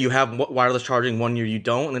 1 year you have wireless charging, 1 year you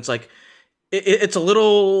don't. And it's like, it's a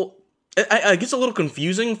little, it gets a little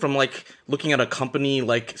confusing from like looking at a company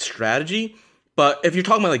like strategy. But if you're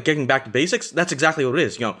talking about like getting back to basics, that's exactly what it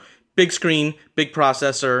is. Big screen, big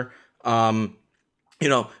processor,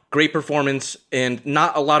 great performance, and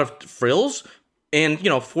not a lot of frills. And,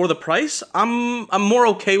 for the price, I'm more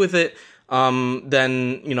okay with it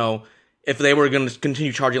than, if they were going to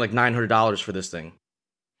continue charging like $900 for this thing.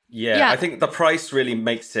 Yeah, I think the price really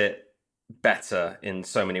makes it better in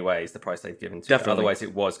so many ways, the price they've given to it. Otherwise,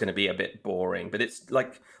 it was going to be a bit boring. But it's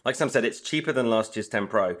like Sam said, it's cheaper than last year's 10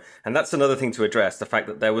 Pro. And that's another thing to address, the fact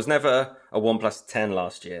that there was never a OnePlus 10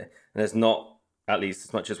 last year. And there's not, at least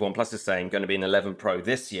as much as OnePlus is saying, going to be an 11 Pro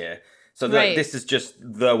this year. So this is just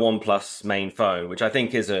the OnePlus main phone, which I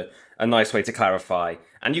think is a nice way to clarify.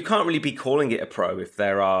 And you can't really be calling it a Pro if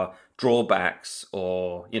there are drawbacks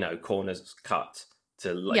or, corners cut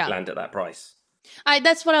to land at that price.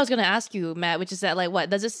 That's what I was going to ask you, Matt, which is that, like, what?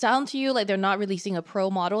 Does it sound to you like they're not releasing a Pro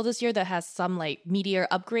model this year that has some, like, meteor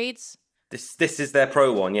upgrades? This is their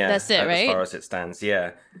Pro one, yeah. That's it, right? As far as it stands,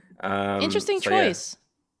 yeah. Interesting choice.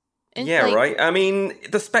 Yeah, right? I mean,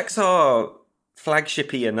 the specs are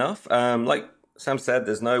flagshipy enough. Like Sam said,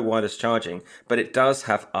 there's no wireless charging, but it does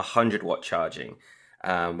have 100-watt charging,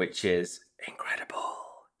 which is incredible.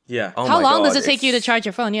 Yeah. Oh How long does it take you to charge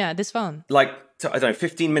your phone? Yeah, this phone. Like, I don't know,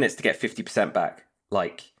 15 minutes to get 50% back.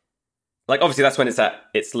 Like obviously that's when it's at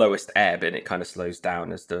its lowest ebb and it kind of slows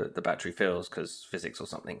down as the battery fills because physics or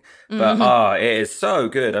something. But it is so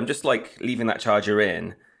good. I'm just like leaving that charger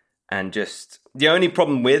in, and just the only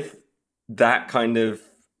problem with that kind of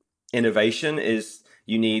innovation is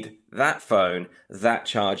you need that phone, that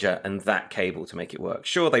charger, and that cable to make it work.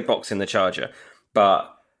 Sure, they box in the charger,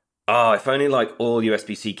 but if only like all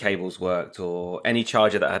USB-C cables worked, or any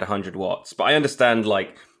charger that had 100 watts. But I understand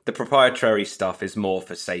like the proprietary stuff is more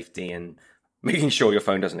for safety and making sure your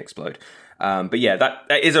phone doesn't explode. But yeah, that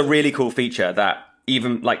is a really cool feature that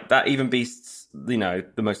even beats the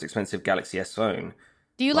most expensive Galaxy S phone.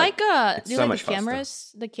 Do you Like, like it's do you so like much the faster.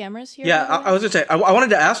 cameras? The cameras here. Yeah, by the way? I was gonna say I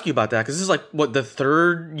wanted to ask you about that because this is like what the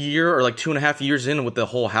third year or like 2.5 years in with the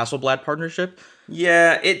whole Hasselblad partnership.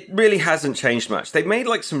 Yeah, it really hasn't changed much. They've made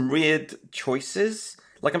like some weird choices.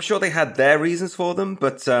 Like I'm sure they had their reasons for them,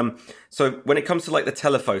 but so when it comes to like the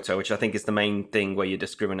telephoto, which I think is the main thing where you're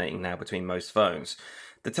discriminating now between most phones,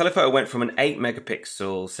 the telephoto went from an 8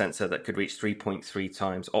 megapixel sensor that could reach 3.3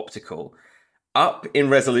 times optical up in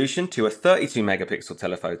resolution to a 32 megapixel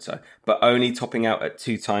telephoto, but only topping out at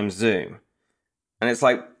 2 times zoom. And it's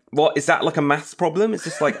like, what is that, like a maths problem? It's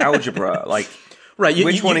just like algebra. Like, Right,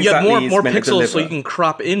 which one you exactly have is more meant to pixels so deliver? you can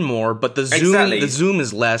crop in more, but the zoom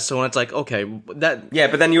is less. So when it's like, okay, that Yeah,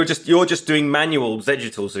 but then you're just doing manual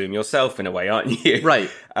digital zoom yourself in a way, aren't you? right.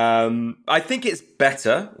 I think it's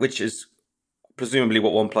better, which is presumably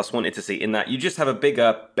what OnePlus wanted to see, in that you just have a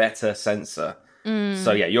bigger, better sensor.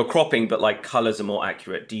 So yeah, you're cropping, but like colors are more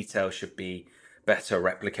accurate. Detail should be better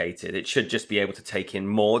replicated. It should just be able to take in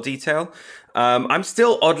more detail. I'm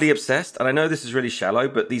still oddly obsessed, and I know this is really shallow,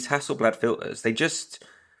 but these Hasselblad filters, they just...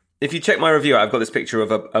 If you check my review, I've got this picture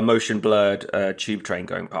of a motion blurred tube train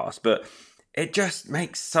going past, but it just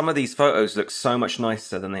makes some of these photos look so much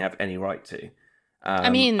nicer than they have any right to. I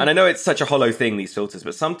mean, and I know it's such a hollow thing, these filters,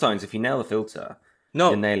 but sometimes if you nail the filter,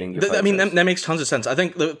 you're nailing your photos. I mean, that makes tons of sense. I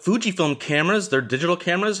think the Fujifilm cameras, their digital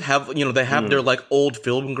cameras, have they have their like old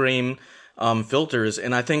film grain filters,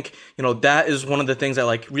 and I think that is one of the things that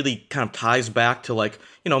like really kind of ties back to like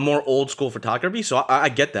more old school photography. So I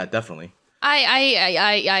get that definitely.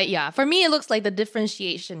 Yeah. For me, it looks like the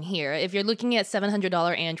differentiation here. If you're looking at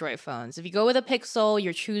 $700 Android phones, if you go with a Pixel,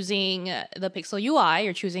 you're choosing the Pixel UI,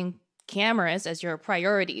 you're choosing cameras as your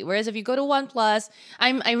priority. Whereas if you go to OnePlus,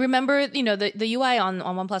 I remember, the UI on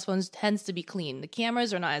OnePlus phones tends to be clean. The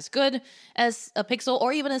cameras are not as good as a Pixel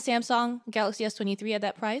or even a Samsung Galaxy S23 at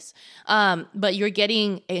that price. But you're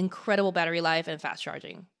getting incredible battery life and fast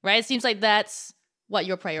charging, right? It seems like that's what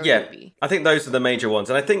your priority would be. I think those are the major ones.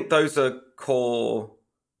 And I think those are core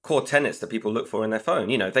tenets that people look for in their phone.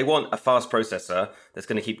 They want a fast processor that's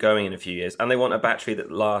going to keep going in a few years, and they want a battery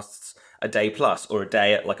that lasts a day plus, or a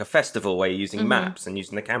day at like a festival where you're using maps and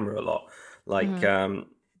using the camera a lot. Like,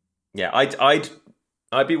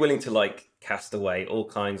 I'd be willing to like cast away all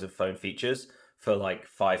kinds of phone features for like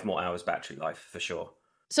 5 more hours battery life for sure.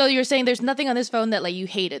 So you're saying there's nothing on this phone that like you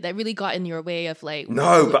hated, that really got in your way of like...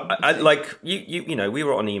 No, but I like we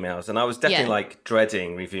were on emails, and I was definitely like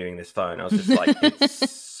dreading reviewing this phone. I was just like,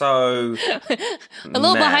 it's so a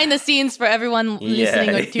little behind the scenes for everyone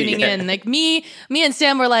listening or tuning in. Like me and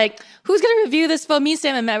Sam were like, who's gonna review this phone? Me,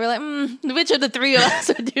 Sam, and Matt were like, which of the three of us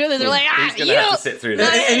would do this? We're like, who's gonna have to sit through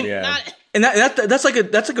this? And that's like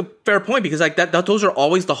a fair point, because like that those are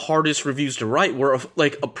always the hardest reviews to write, where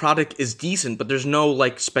like a product is decent but there's no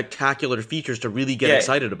like spectacular features to really get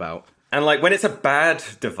excited about. And like when it's a bad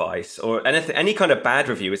device or any kind of bad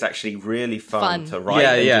review, is actually really fun to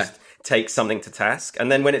write just take something to task.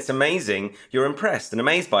 And then when it's amazing, you're impressed and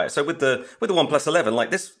amazed by it. So with the OnePlus 11, like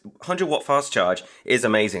this 100-watt fast charge is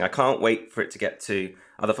amazing. I can't wait for it to get to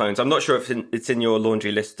other phones. I'm not sure if it's in your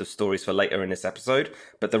laundry list of stories for later in this episode,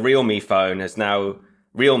 but the Realme phone has now...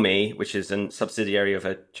 Realme, which is a subsidiary of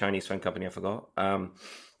a Chinese phone company, I forgot.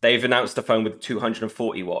 They've announced a phone with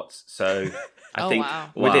 240 watts. So I think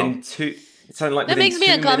within two... It's only like that makes me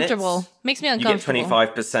 2 uncomfortable. minutes, makes me uncomfortable. You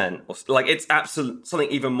get 25%. Or, like, it's absolute something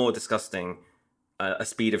even more disgusting, a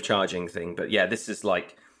speed of charging thing. But yeah, this is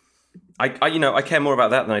like... I care more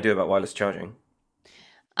about that than I do about wireless charging.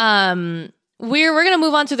 We're going to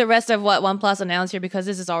move on to the rest of what OnePlus announced here, because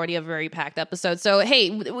this is already a very packed episode. So, hey,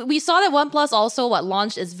 we saw that OnePlus also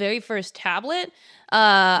launched its very first tablet.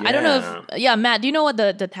 I don't know if... Matt, do you know what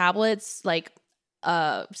the tablet's like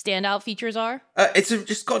standout features are? It's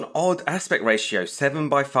just got an odd aspect ratio,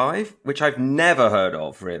 7:5, which I've never heard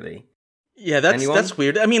of, really. Yeah, that's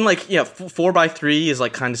weird. I mean, like, 4:3 is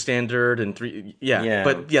like kind of standard, and 3,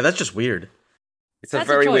 but that's just weird. It's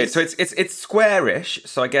very weird. So it's squarish.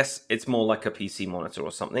 So I guess it's more like a PC monitor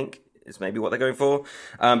or something. Is maybe what they're going for.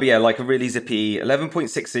 But yeah, like a really zippy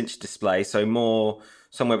 11.6-inch display. So more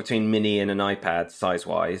somewhere between mini and an iPad size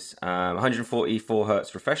wise. 144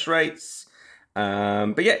 hertz refresh rates.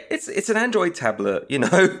 But yeah, it's an Android tablet. We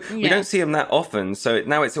don't see them that often. So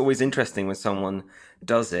now it's always interesting when someone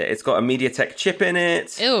does it. It's got a MediaTek chip in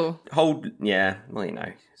it. Ew.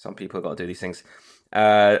 Some people have got to do these things.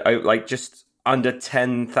 Just under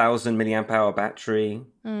 10,000 milliamp hour battery.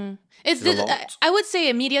 I would say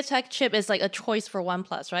a MediaTek chip is like a choice for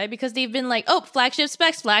OnePlus, right? Because they've been like, flagship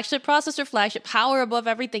specs, flagship processor, flagship power above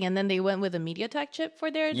everything, and then they went with a MediaTek chip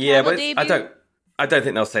for their tablet debut. I don't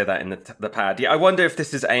think they'll say that in the pad. Yeah, I wonder if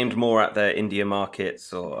this is aimed more at the India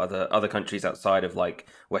markets or other countries outside of like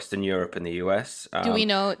Western Europe and the US. Do we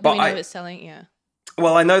know? Do we know if it's selling? Yeah.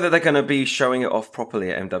 Well, I know that they're going to be showing it off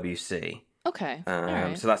properly at MWC. Okay. All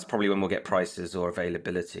right. So that's probably when we'll get prices or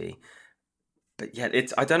availability. But yeah,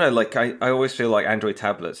 I don't know. Like I always feel like Android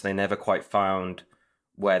tablets, they never quite found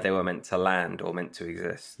where they were meant to land or meant to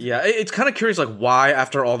exist. Yeah, it's kind of curious, like, why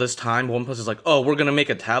after all this time, OnePlus is like, oh, we're going to make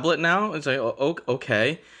a tablet now? It's like, oh,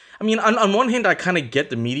 okay. I mean, on one hand, I kind of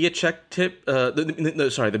get the the Media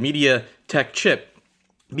Tech chip,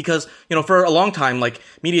 because, you know, for a long time, like,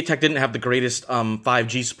 MediaTek didn't have the greatest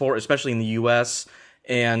 5G support, especially in the US,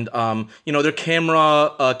 and, you know, their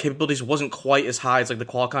camera capabilities wasn't quite as high as, like, the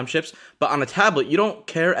Qualcomm chips, but on a tablet, you don't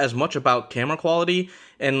care as much about camera quality.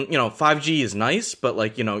 And, you know, 5G is nice, but,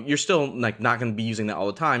 like, you know, you're still, like, not going to be using that all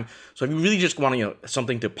the time. So if you really just want, you know,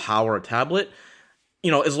 something to power a tablet,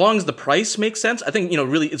 you know, as long as the price makes sense, I think, you know,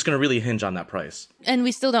 really, it's going to really hinge on that price. And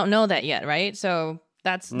we still don't know that yet, right? So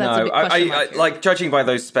that's no, a big question mark. Like, judging by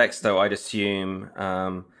those specs, though, I'd assume,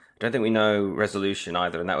 I don't think we know resolution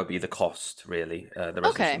either, and that would be the cost, really, the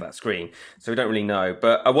resolution of that screen. So we don't really know.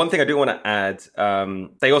 But one thing I do want to add,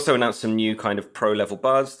 they also announced some new kind of pro-level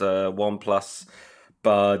buds, the OnePlus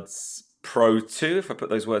Buds Pro 2, if I put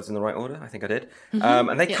those words in the right order. I think I did.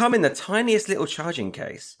 And they come in the tiniest little charging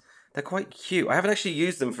case. They're quite cute. I haven't actually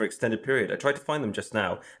used them for extended period. I tried to find them just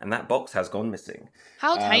now, and that box has gone missing.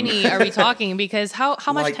 How tiny are we talking? Because how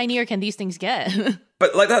much tinier can these things get?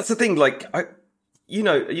 But, like, that's the thing. Like, you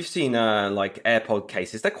know, you've seen, like, AirPod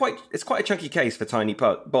cases. It's quite a chunky case for tiny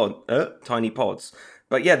pods.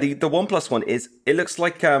 But, yeah, the OnePlus one it looks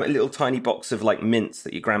like a little tiny box of, like, mints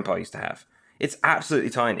that your grandpa used to have. It's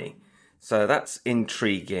absolutely tiny. So that's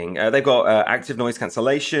intriguing. They've got active noise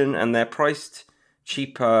cancellation, and they're priced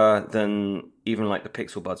cheaper than even like the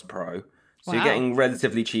Pixel Buds Pro. So you're getting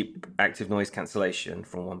relatively cheap active noise cancellation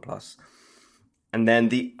from OnePlus. And then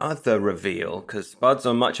the other reveal, because Buds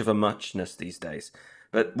are much of a muchness these days,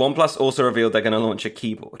 but OnePlus also revealed they're going to launch a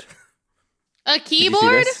keyboard. A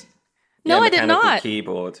keyboard? No, I did not.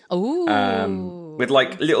 Keyboard. Ooh. With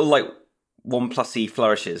like little like OnePlus-y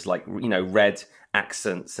flourishes, like, you know, red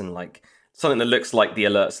accents and like something that looks like the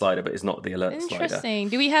alert slider but is not the alert slider. Interesting.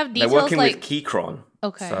 Do we have details? They're working with Keychron.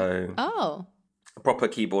 Okay. So a proper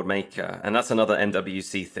keyboard maker, and that's another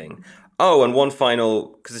MWC thing. Oh, and one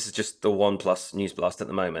final, because this is just the OnePlus News Blast at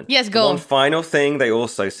the moment. Yes, go. One final thing they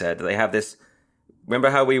also said, they have this. Remember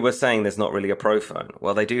how we were saying there's not really a Pro phone?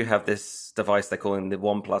 Well, they do have this device they're calling the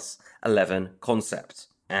OnePlus 11 Concept.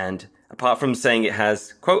 And apart from saying it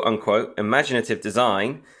has quote-unquote imaginative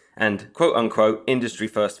design and quote-unquote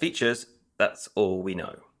industry-first features, that's all we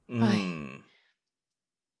know.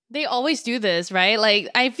 They always do this, right? Like,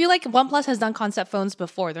 I feel like OnePlus has done concept phones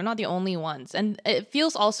before. They're not the only ones. And it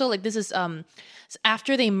feels also like this is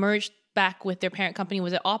after they merged back with their parent company,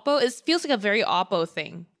 was it Oppo? It feels like a very Oppo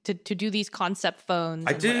thing to do these concept phones.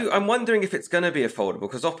 I'm wondering if it's going to be a foldable,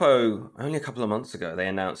 because Oppo, only a couple of months ago, they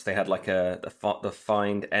announced they had like the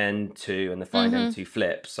Find N2 and the Find N2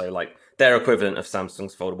 Flip. So like their equivalent of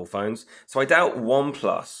Samsung's foldable phones. So I doubt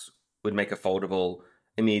OnePlus would make a foldable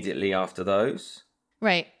immediately after those.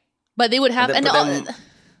 Right. But they would have...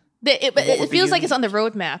 It feels like it's on the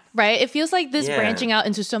roadmap, right? It feels like this branching out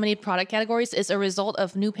into so many product categories is a result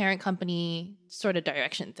of new parent company sort of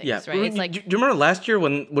direction things, right? It's like, do you remember last year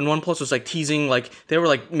when OnePlus was like teasing, like they were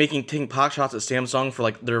like taking pot shots at Samsung for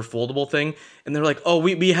like their foldable thing, and they're like, oh,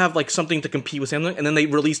 we have like something to compete with Samsung, and then they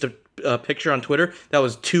released a picture on Twitter that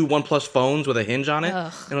was 2 OnePlus phones with a hinge on it,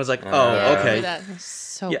 and I was like, okay.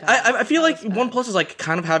 I feel like OnePlus is like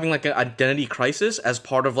kind of having like an identity crisis as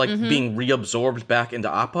part of like being reabsorbed back into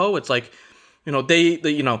Oppo. It's like, you know, they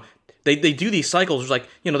do these cycles. It's like,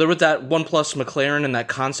 you know, there was that OnePlus McLaren and that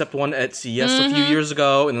concept one at CES a few years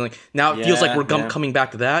ago, and then like now it feels like we're coming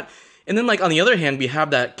back to that. And then like on the other hand, we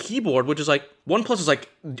have that keyboard, which is like OnePlus is like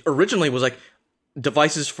originally was like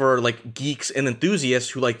devices for like geeks and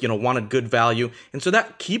enthusiasts who like, you know, wanted good value, and so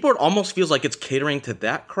that keyboard almost feels like it's catering to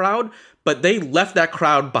that crowd. But they left that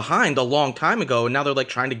crowd behind a long time ago, and now they're like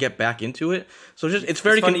trying to get back into it. So it's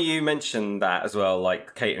very funny you mentioned that as well,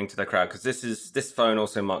 like catering to the crowd, because this phone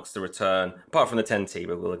also marks the return, apart from the 10T,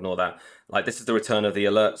 but we'll ignore that. Like, this is the return of the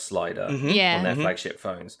alert slider on their flagship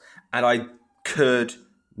phones, and I could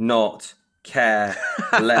not care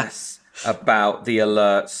less about the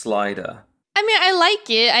alert slider. I mean, I like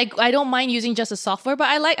it. I don't mind using just the software, but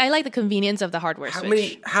I like the convenience of the hardware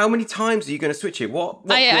switch. How many times are you going to switch it? What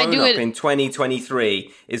I do it in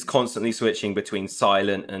 2023 is constantly switching between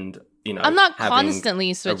silent and, you know, I'm not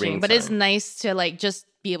constantly switching, but it's nice to like just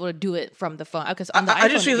be able to do it from the phone. Because on the I iPhone,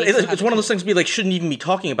 just feel it's one of those things we like shouldn't even be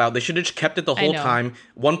talking about. They should have just kept it the whole time.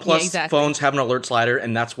 OnePlus phones have an alert slider,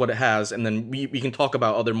 and that's what it has. And then we can talk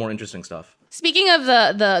about other more interesting stuff. Speaking of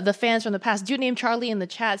the fans from the past, dude named Charlie in the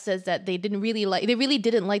chat says that they really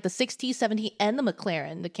didn't like the 6T, 7T, and the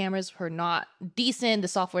McLaren. The cameras were not decent. The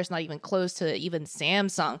software is not even close to even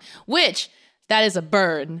Samsung, which that is a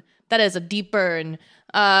burn. That is a deep burn.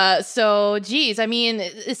 So, geez, I mean,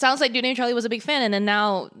 it sounds like dude named Charlie was a big fan, and then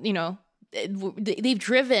now, they've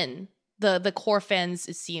driven the core fans,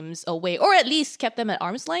 it seems, away, or at least kept them at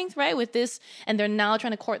arm's length, right, with this, and they're now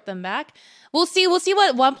trying to court them back. We'll see what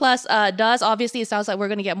OnePlus does. Obviously, it sounds like we're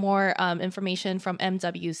going to get more information from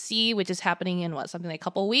MWC, which is happening in something like a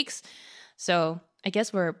couple weeks. So I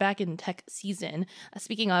guess we're back in tech season.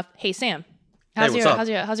 Speaking of, hey Sam, how's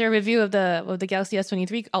your review of the Galaxy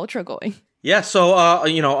S23 Ultra going? Yeah, so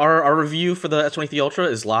our review for the S23 Ultra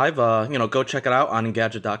is live. Go check it out on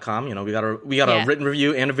Engadget.com. We got a written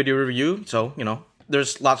review and a video review. So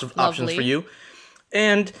there's lots of options for you.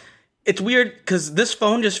 And it's weird because this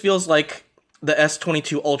phone just feels like the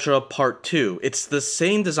S22 Ultra Part 2. It's the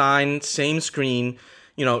same design, same screen,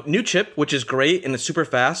 new chip, which is great and it's super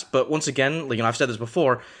fast. But once again, I've said this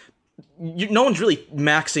before, no one's really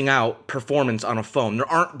maxing out performance on a phone. There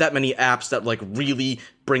aren't that many apps that really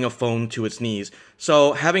bring a phone to its knees.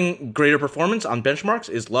 So having greater performance on benchmarks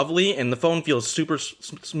is lovely, and the phone feels super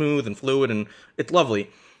smooth and fluid, and it's lovely.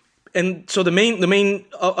 And so the main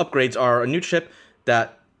upgrades are a new chip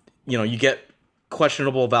that you get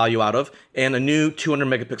questionable value out of, and a new 200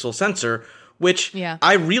 megapixel sensor, which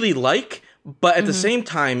I really like. But at the same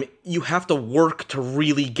time, you have to work to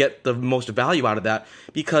really get the most value out of that,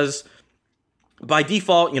 because by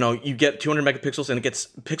default, you get 200 megapixels and it gets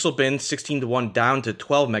pixel bin 16:1 down to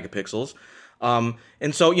 12 megapixels.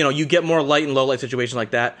 And so, you get more light and low light situations like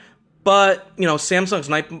that. But, Samsung's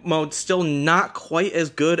night mode's still not quite as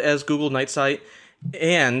good as Google Night Sight.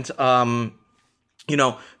 And,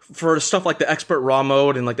 for stuff like the expert raw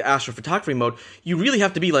mode and the astrophotography mode, you really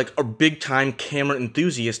have to be a big time camera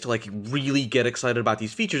enthusiast to really get excited about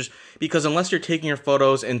these features, because unless you're taking your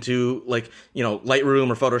photos into Lightroom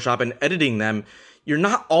or Photoshop and editing them, you're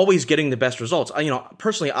not always getting the best results.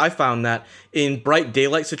 Personally, I found that in bright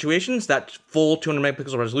daylight situations, that full 200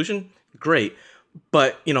 megapixel resolution, great.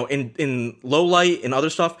 But, in low light and other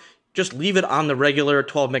stuff, just leave it on the regular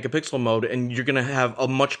 12 megapixel mode and you're going to have a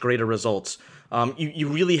much greater results. You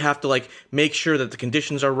really have to make sure that the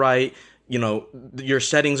conditions are right, your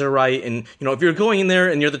settings are right. And, if you're going in there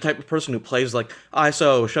and you're the type of person who plays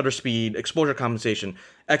ISO, shutter speed, exposure compensation,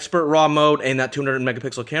 expert raw mode, and that 200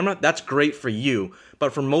 megapixel camera, that's great for you.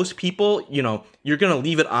 But for most people, you're going to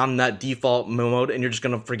leave it on that default mode and you're just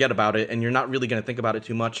going to forget about it and you're not really going to think about it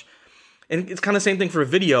too much. And it's kind of the same thing for a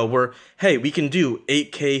video where, hey, we can do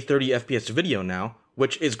 8K 30 FPS video now,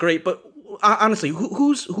 which is great, but honestly,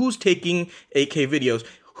 who's taking 8K videos?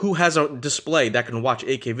 Who has a display that can watch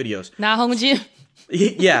 8K videos? Na Hongji.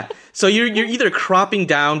 Yeah. So you're either cropping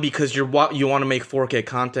down because you want to make 4K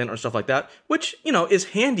content or stuff like that, which is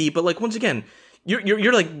handy. But once again, you're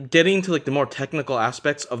getting to the more technical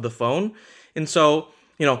aspects of the phone, and so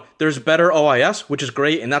there's better OIS, which is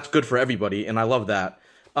great, and that's good for everybody, and I love that.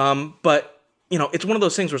 But it's one of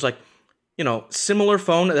those things where it's similar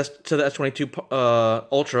phone to the S22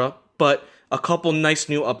 Ultra, but a couple nice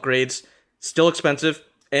new upgrades, still expensive,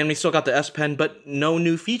 and we still got the S Pen, but no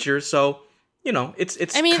new features. So,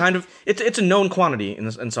 it's a known quantity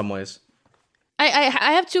in some ways. I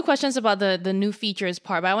have two questions about the new features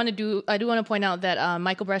part, but I do want to point out that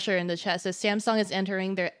Michael Brescher in the chat says Samsung is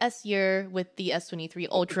entering their S year with the S23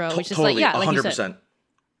 Ultra, which is totally, like 100%. you said.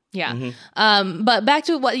 Yeah. Mm-hmm. But back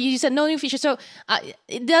to what you said, no new features. So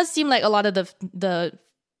it does seem like a lot of the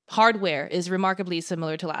hardware is remarkably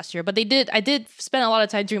similar to last year, but I did spend a lot of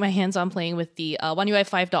time doing my hands-on playing with the One UI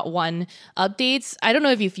 5.1 updates. I don't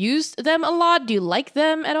know if you've used them a lot. Do you like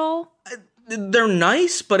them at all? They're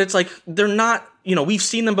nice, but it's they're not, we've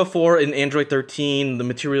seen them before in Android 13, the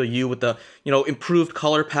Material U with the, improved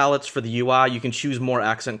color palettes for the UI. You can choose more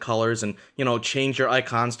accent colors and, change your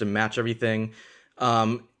icons to match everything.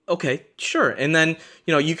 Okay, sure. And then,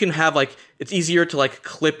 you can have it's easier to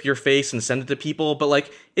clip your face and send it to people, but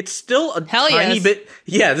it's still a tiny bit.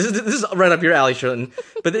 Yeah, this is right up your alley, Shirley.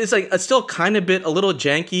 But it's it's still kind of a little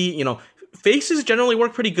janky. Faces generally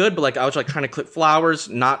work pretty good, but I was trying to clip flowers,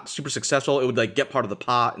 not super successful. It would get part of the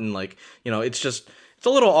pot, and it's a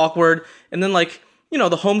little awkward. And then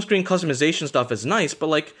the home screen customization stuff is nice,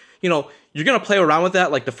 but you're gonna play around with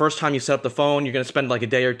that. The first time you set up the phone, you're gonna spend a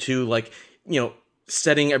day or two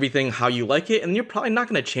setting everything how you like it, and you're probably not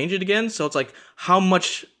going to change it again. So it's how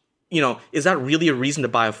much is that really a reason to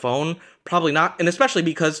buy a phone? Probably not. And especially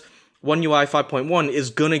because One UI 5.1 is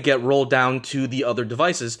going to get rolled down to the other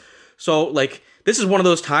devices. So, like, this is one of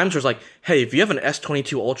those times where it's like, hey, if you have an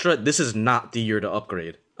S22 Ultra, this is not the year to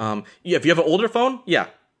upgrade. If you have an older phone,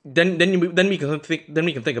 then we can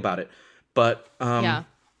think about it. But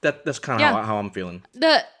that's kind of how I'm feeling.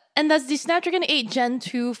 Does the Snapdragon 8 Gen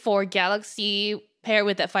 2 for Galaxy paired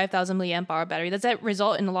with that 5,000 milliamp hour battery, does that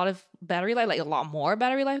result in a lot of battery life, like a lot more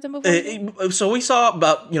battery life than before? So we saw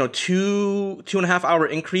about 2.5 hour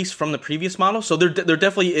increase from the previous model. So there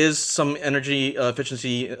definitely is some energy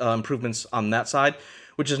efficiency improvements on that side,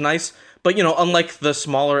 which is nice. But unlike the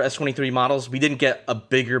smaller S23 models, we didn't get a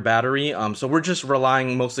bigger battery. So we're just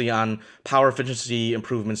relying mostly on power efficiency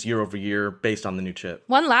improvements year over year based on the new chip.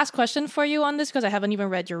 One last question for you on this, because I haven't even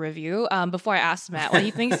read your review. Before I ask Matt what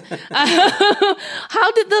he thinks,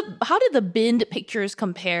 how did the binned pictures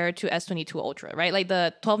compare to S22 Ultra? Right, like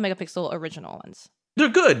the 12 megapixel original ones. They're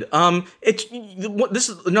good. This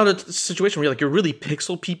is another situation where you're really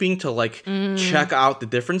pixel peeping to check out the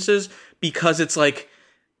differences, because it's like.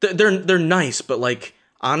 They're nice, but like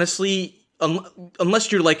honestly,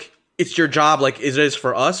 unless you're like it's your job, like it is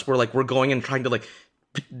for us, we're going and trying to like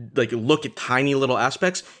look at tiny little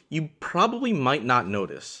aspects, you probably might not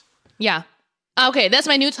notice. Yeah. Okay, that's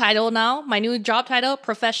my new title now. My new job title: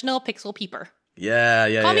 professional pixel peeper.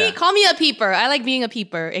 Yeah. Call me a peeper. I like being a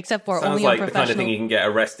peeper, except for Sounds only like a professional. the kind of thing you can get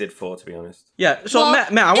arrested for, to be honest. Yeah. So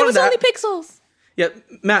Matt, I wanted it was only pixels. Yeah,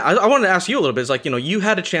 Matt, I wanted to ask you a little bit. It's like, you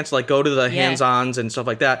had a chance to go to the hands-ons and stuff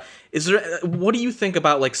like that. What do you think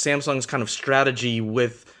about Samsung's kind of strategy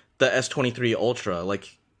with the S23 Ultra?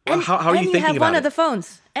 Like, how are you thinking about it? And you have one of the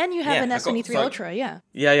phones. And you have an S23 Ultra, Yeah.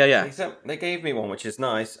 Except they gave me one, which is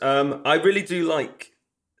nice. I really do like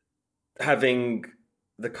having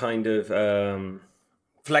the kind of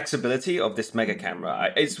flexibility of this mega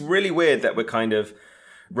camera. It's really weird that we're kind of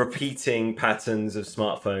repeating patterns of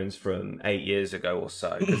smartphones from 8 years ago or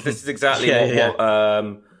so, because this is exactly what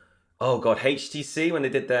HTC, when they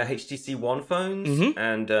did their HTC One phones,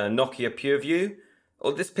 and Nokia PureView,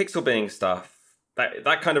 all this pixel binning stuff,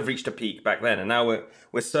 that kind of reached a peak back then, and now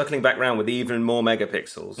we're circling back around with even more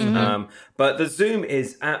megapixels. But the zoom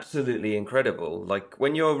is absolutely incredible. Like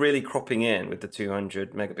when you're really cropping in with the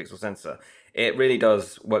 200 megapixel sensor, it really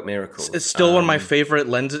does work miracles. It's still one of my favorite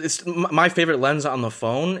lenses. It's my favorite lens on the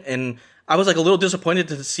phone, and I was a little disappointed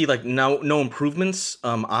to see no improvements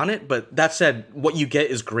on it. But that said, what you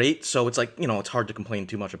get is great. So it's it's hard to complain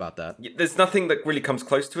too much about that. There's nothing that really comes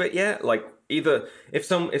close to it yet. Like either if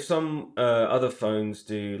some other phones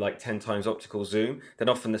do 10 times optical zoom, then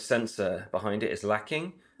often the sensor behind it is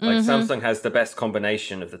lacking. Like Samsung has the best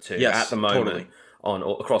combination of the two at the moment. Totally.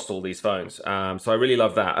 Across all these phones. So I really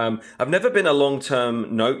love that. I've never been a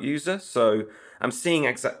long-term note user, so I'm seeing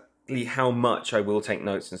exactly how much I will take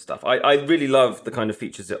notes and stuff. I really love the kind of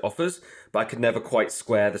features it offers, but I could never quite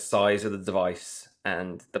square the size of the device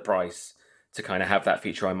and the price to kind of have that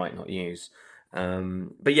feature I might not use.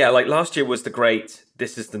 But yeah, last year was the great,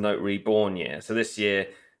 this is the Note Reborn year. So this year,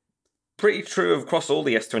 pretty true across all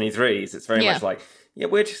the S23s. It's very much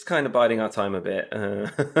we're just kind of biding our time a bit. And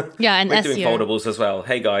we're doing foldables as well.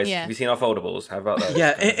 Hey guys, have you seen our foldables? How about that?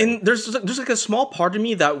 Yeah, and there's a small part of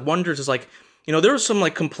me that wonders is there were some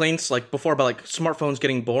complaints before about smartphones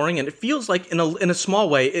getting boring, and it feels like in a small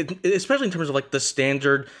way, especially in terms of the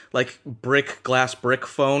standard glass brick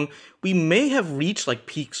phone, we may have reached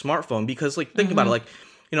peak smartphone, because think about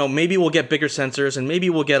it, maybe we'll get bigger sensors and maybe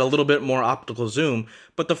we'll get a little bit more optical zoom,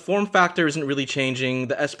 but the form factor isn't really changing,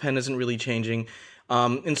 the S Pen isn't really changing.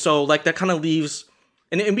 And so that kind of leaves,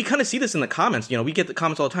 and we kind of see this in the comments. We get the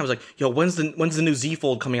comments all the time. It's when's the new Z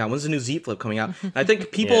Fold coming out? When's the new Z Flip coming out? And I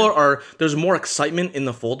think people there's more excitement in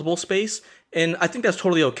the foldable space, and I think that's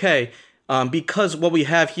totally okay. Because what we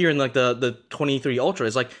have here in the 23 Ultra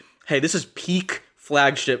is hey, this is peak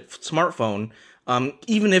flagship smartphone.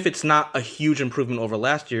 Even if it's not a huge improvement over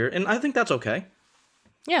last year, and I think that's okay.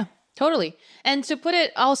 Yeah. Totally. And to put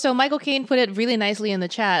it also, Michael Caine put it really nicely in the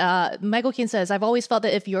chat. Michael Caine says, I've always felt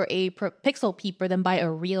that if you're a pixel peeper, then buy a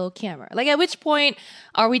real camera. At which point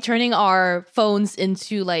are we turning our phones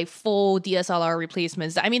into full DSLR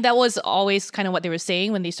replacements? I mean, that was always kind of what they were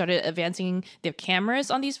saying when they started advancing their cameras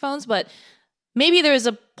on these phones. But maybe there is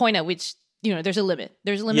a point at which there's a limit.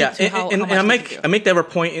 There's a limit to how much I make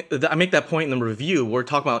that point in the review. We're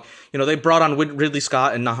talking about, they brought on Ridley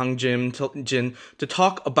Scott and Nahang Jin to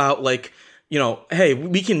talk about hey,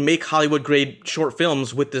 we can make Hollywood grade short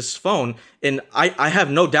films with this phone. And I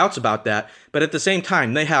have no doubts about that. But at the same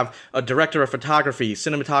time, they have a director of photography,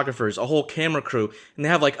 cinematographers, a whole camera crew, and they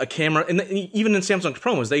have like a camera. And even in Samsung's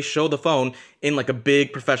promos, they show the phone in like a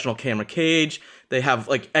big professional camera cage. They have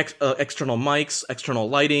like external mics, external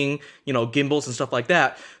lighting, gimbals and stuff like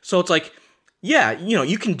that. So it's like, yeah,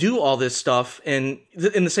 you can do all this stuff. And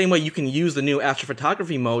in the same way, you can use the new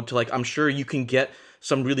astrophotography mode to like, I'm sure you can get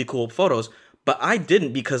some really cool photos. But I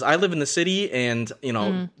didn't, because I live in the city and,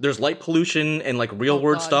 there's light pollution and like real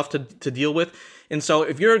world stuff to deal with. And so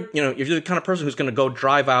if you're the kind of person who's going to go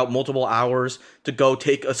drive out multiple hours to go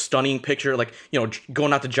take a stunning picture, like,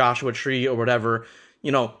 going out to Joshua Tree or whatever,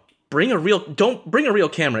 don't bring a real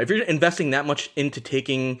camera. If you're investing that much into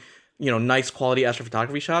taking, nice quality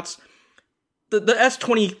astrophotography shots, the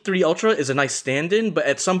S23 Ultra is a nice stand-in, but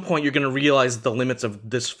at some point you're going to realize the limits of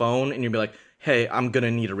this phone and you'll be like, hey, I'm going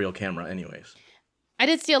to need a real camera anyways. I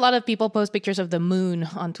did see a lot of people post pictures of the moon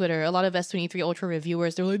on Twitter. A lot of S23 Ultra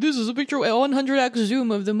reviewers, they're like, this is a picture of 100x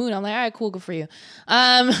zoom of the moon. I'm like, all right, cool, good for you.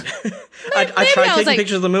 I tried taking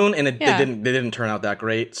pictures of the moon and they didn't turn out that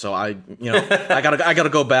great. So I gotta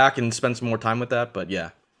go back and spend some more time with that. But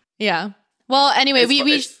yeah. Yeah. Well, anyway,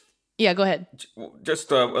 yeah, go ahead. Just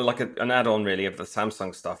like an add-on, really, of the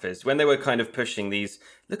Samsung stuff is when they were kind of pushing these,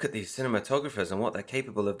 look at these cinematographers and what they're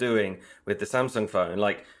capable of doing with the Samsung phone.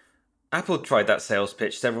 Like, Apple tried that sales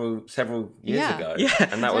pitch several years ago. Yeah.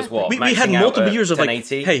 And that was what? We had multiple years of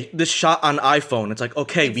 1080? Like, hey, this shot on iPhone. It's like,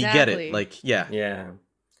 okay, we get it. Like, yeah. Yeah.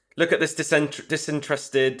 Look at this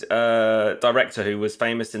disinterested director who was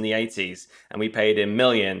famous in the 80s, and we paid him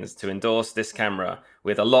millions to endorse this camera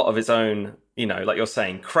with a lot of his own, like you're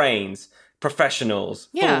saying, cranes, professionals,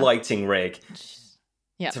 full lighting rig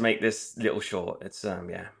to make this little short. It's,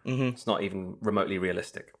 It's not even remotely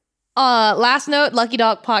realistic. Last note, Lucky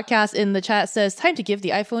Dog Podcast in the chat says, time to give the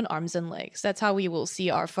iPhone arms and legs. That's how we will see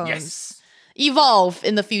our phones evolve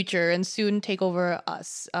in the future and soon take over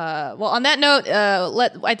us. Well, on that note,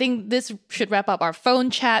 I think this should wrap up our phone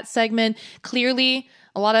chat segment. Clearly,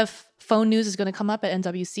 a lot of phone news is going to come up at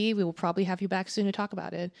NWC. We will probably have you back soon to talk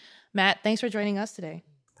about it. Matt, thanks for joining us today.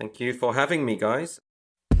 Thank you for having me, guys.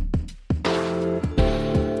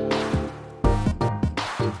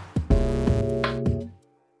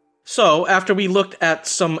 So after we looked at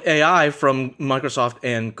some AI from Microsoft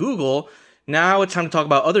and Google, now it's time to talk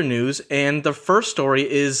about other news. And the first story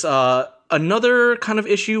is another kind of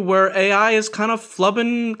issue where AI is kind of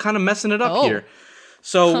flubbing, kind of messing it up here.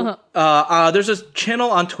 So there's this channel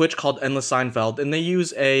on Twitch called Endless Seinfeld, and they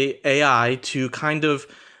use a AI to kind of,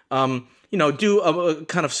 do a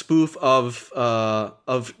kind of spoof of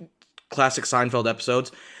classic Seinfeld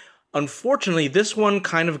episodes. Unfortunately, this one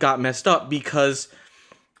kind of got messed up because,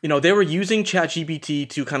 they were using ChatGPT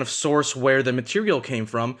to kind of source where the material came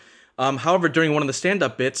from. However, during one of the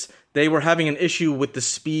stand-up bits, they were having an issue with the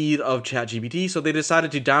speed of ChatGPT, so they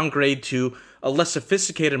decided to downgrade to a less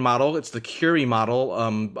sophisticated model. It's the Curie model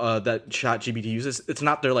that ChatGPT uses. It's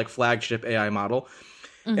not their like flagship AI model.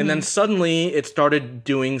 Mm-hmm. And then suddenly it started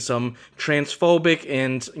doing some transphobic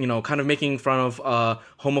and, kind of making fun of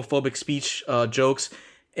homophobic speech jokes.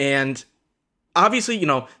 And obviously,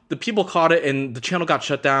 the people caught it and the channel got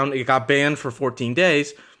shut down. It got banned for 14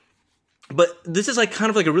 days. But this is like kind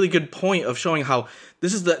of like a really good point of showing how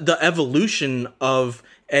this is the evolution of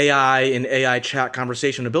AI and AI chat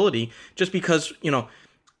conversation ability, just because,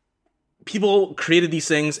 people created these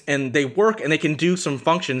things and they work and they can do some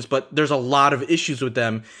functions, but there's a lot of issues with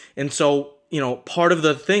them. And so, part of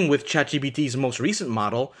the thing with ChatGPT's most recent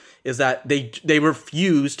model is that they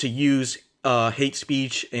refuse to use hate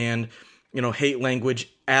speech and, hate language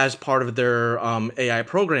as part of their AI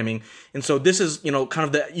programming. And so this is,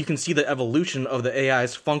 kind of you can see the evolution of the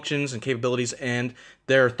AI's functions and capabilities and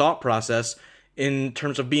their thought process in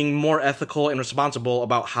terms of being more ethical and responsible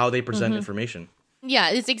about how they present information.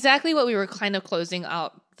 Yeah, it's exactly what we were kind of closing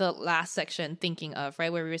out the last section thinking of,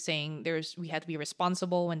 right? Where we were saying we had to be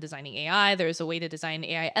responsible when designing AI. There's a way to design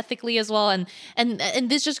AI ethically as well. And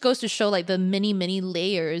this just goes to show like the many, many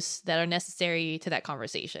layers that are necessary to that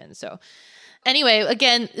conversation. So anyway,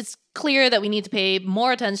 again, it's clear that we need to pay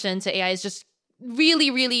more attention to AI. It's just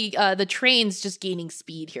really, really, the train's just gaining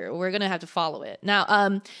speed here. We're going to have to follow it.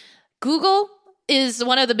 Now, Google is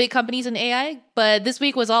one of the big companies in AI, but this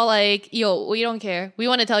week was all like, yo, we don't care. We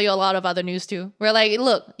want to tell you a lot of other news too. We're like,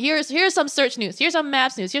 look, here's some search news. Here's some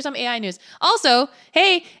maps news. Here's some AI news. Also,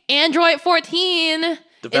 hey, Android 14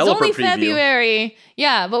 Developer it's only preview. February.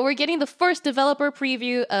 Yeah, but we're getting the first developer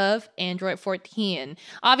preview of Android 14.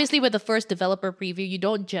 Obviously, with the first developer preview, you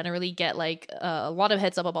don't generally get like a lot of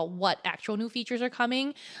heads up about what actual new features are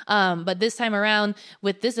coming. But this time around,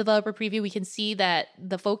 with this developer preview, we can see that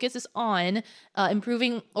the focus is on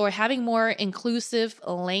improving or having more inclusive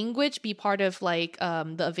language be part of like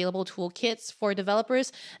the available toolkits for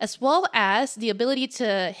developers, as well as the ability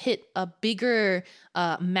to hit a bigger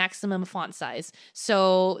maximum font size.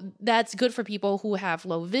 So that's good for people who have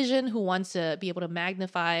low vision, who want to be able to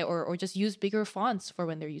magnify or just use bigger fonts for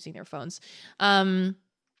when they're using their phones.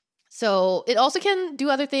 So it also can do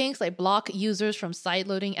other things like block users from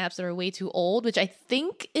side-loading apps that are way too old, which I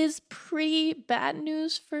think is pretty bad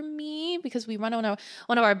news for me because we run on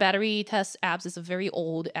one of our battery test apps is a very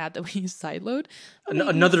old app that we side-load.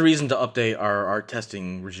 Another reason to update our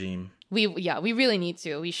testing regime. We really need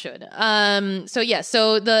to. We should.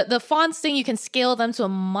 So the fonts thing, you can scale them to a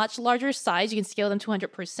much larger size. You can scale them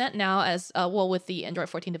 200% now as with the Android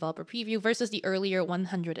 14 developer preview versus the earlier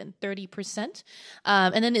 130%.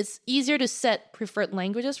 And then it's easier to set preferred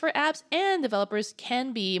languages for apps, and developers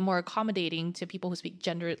can be more accommodating to people who speak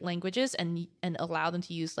gendered languages and allow them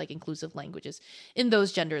to use like inclusive languages in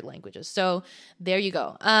those gendered languages. So there you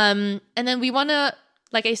go. And then we want to,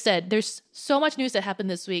 like I said, there's so much news that happened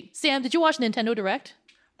this week. Sam, did you watch Nintendo Direct?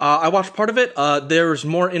 I watched part of it. There's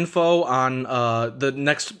more info on the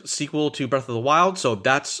next sequel to Breath of the Wild, so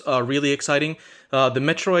that's really exciting. The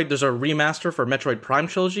Metroid, there's a remaster for Metroid Prime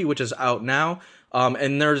Trilogy, which is out now.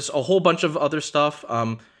 And there's a whole bunch of other stuff.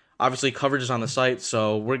 Obviously, coverage is on the site,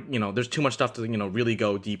 so there's too much stuff to really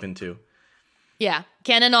go deep into. Yeah.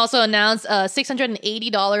 Canon also announced a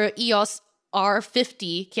 $680 EOS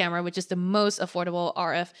R50 camera, which is the most affordable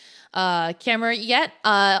RF camera yet.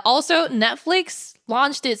 Also, Netflix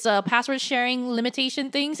launched its password sharing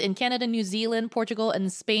limitation things in Canada, New Zealand, Portugal,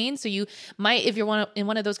 and Spain. So you might, if you're in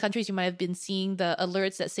one of those countries, you might have been seeing the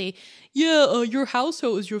alerts that say, your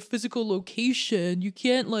household is your physical location. You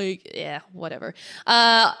can't whatever.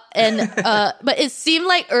 But it seemed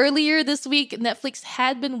like earlier this week, Netflix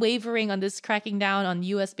had been wavering on this cracking down on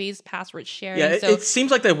US-based password sharing. Yeah, it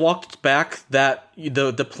seems like they walked back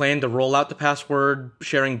the plan to roll out the password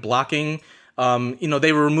sharing blocking.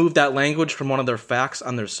 They removed that language from one of their facts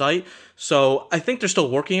on their site. So I think they're still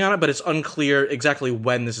working on it, but it's unclear exactly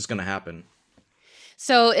when this is going to happen.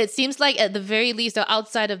 So it seems like at the very least,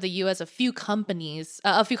 outside of the US, a few countries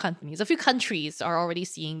are already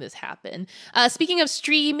seeing this happen. Speaking of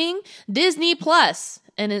streaming, Disney Plus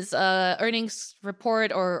and its earnings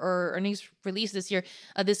report or earnings release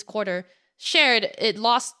this quarter, shared it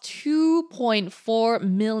lost 2.4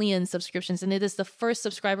 million subscriptions, and it is the first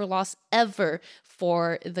subscriber loss ever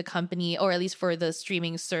for the company, or at least for the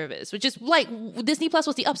streaming service, which is like Disney Plus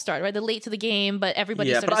was the upstart, right? The late to the game, but everybody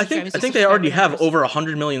started subscribing. I think they already have over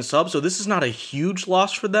 100 million subs, so this is not a huge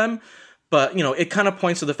loss for them. But, it kind of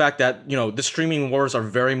points to the fact that, the streaming wars are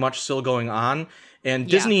very much still going on, and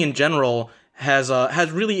Disney in general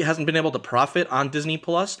hasn't been able to profit on Disney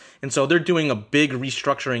Plus, and so they're doing a big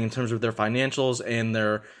restructuring in terms of their financials and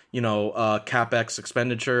their capex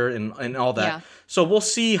expenditure and all that. Yeah. So we'll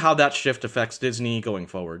see how that shift affects Disney going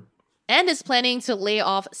forward. And is planning to lay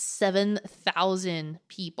off 7,000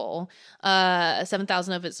 people,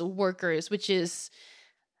 7,000 of its workers, which is,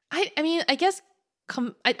 I guess.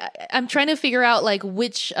 I'm trying to figure out like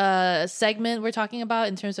which segment we're talking about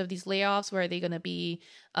in terms of these layoffs. Where are they going to be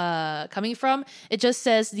coming from? It just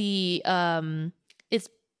says it's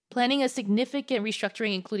planning a significant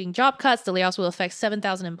restructuring, including job cuts. The layoffs will affect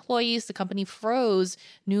 7,000 employees. The company froze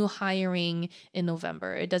new hiring in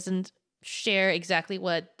November. It doesn't share exactly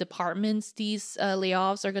what departments these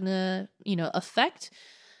layoffs are going to affect,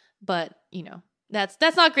 but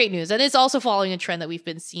That's not great news. And it's also following a trend that we've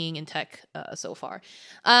been seeing in tech so far.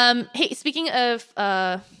 Hey, speaking of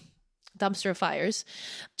dumpster fires,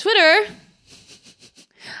 Twitter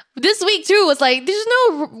this week too was like, there's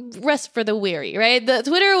no rest for the weary, right? The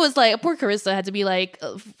Twitter was like, poor Carissa had to be like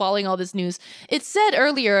following all this news. It said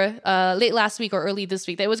earlier, late last week or early this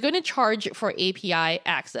week, that it was going to charge for API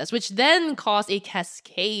access, which then caused a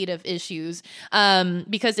cascade of issues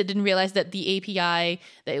because it didn't realize that the API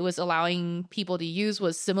that it was allowing people to use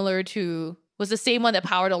was the same one that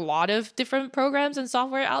powered a lot of different programs and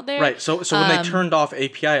software out there. Right. So when they turned off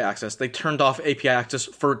API access, they turned off API access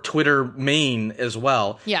for Twitter main as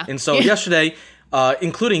well. Yeah. And so yesterday,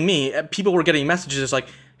 including me, people were getting messages like,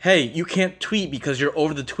 hey, you can't tweet because you're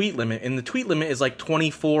over the tweet limit. And the tweet limit is like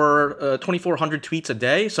 2,400 tweets a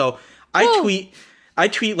day. So I tweet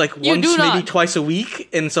like once, maybe twice a week.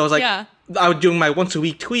 And so I was like, I was doing my once a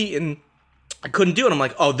week tweet, and I couldn't do it. I'm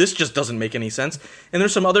like, oh, this just doesn't make any sense. And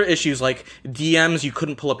there's some other issues like DMs. You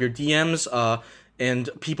couldn't pull up your DMs, and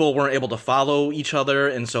people weren't able to follow each other.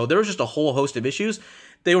 And so there was just a whole host of issues.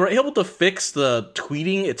 They were able to fix the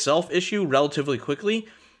tweeting itself issue relatively quickly,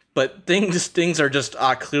 but things are just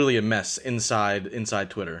clearly a mess inside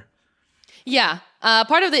Twitter. Yeah.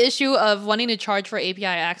 Part of the issue of wanting to charge for API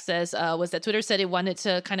access was that Twitter said it wanted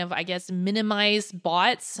to kind of, I guess, minimize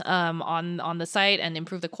bots on the site and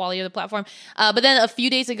improve the quality of the platform. But then a few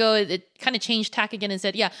days ago, it kind of changed tack again and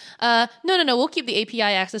said, no, we'll keep the API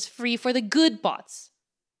access free for the good bots.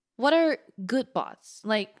 What are good bots?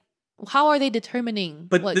 Like, how are they determining?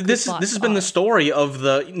 But this has been the story of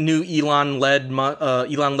the new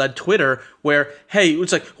Elon-led Twitter, where hey,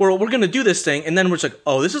 it's like we're going to do this thing, and then we're just like,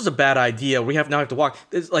 oh, this is a bad idea. We have to walk.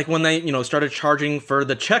 It's like when they started charging for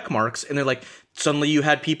the check marks, and they're like suddenly you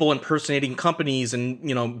had people impersonating companies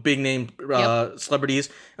and big name celebrities.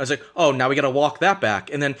 I was like, oh, now we got to walk that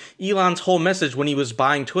back. And then Elon's whole message when he was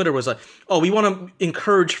buying Twitter was like, oh, we want to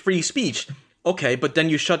encourage free speech. Okay, but then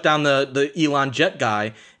you shut down the Elon Jet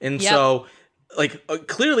guy, and so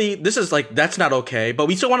clearly this is like that's not okay. But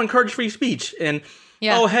we still want to encourage free speech, and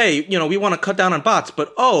oh hey, we want to cut down on bots,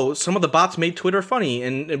 but oh some of the bots made Twitter funny,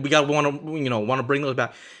 and we want to bring those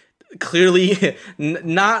back. Clearly,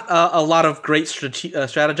 not a lot of great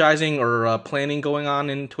strategizing or planning going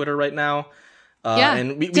on in Twitter right now.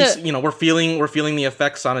 And we're feeling the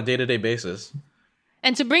effects on a day-to-day basis.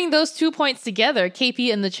 And to bring those 2 points together, KP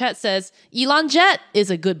in the chat says, Elon Jet is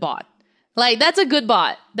a good bot. Like, that's a good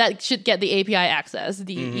bot that should get the API access,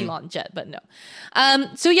 the Elon Jet, but no.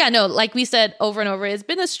 Like we said over and over, it's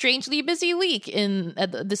been a strangely busy week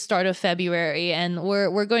at the start of February, and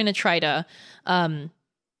we're going to try to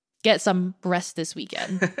get some rest this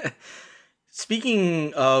weekend.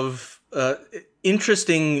 Speaking of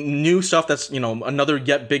interesting new stuff that's, another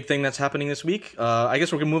yet big thing that's happening this week, I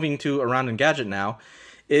guess we're moving to Around Engadget now,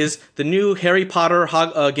 is the new Harry Potter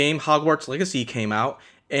game Hogwarts Legacy came out,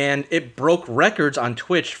 and it broke records on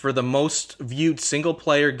Twitch for the most viewed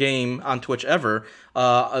single-player game on Twitch ever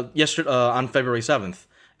yesterday on February 7th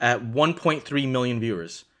at 1.3 million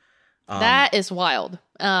viewers. That is wild.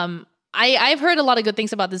 I've heard a lot of good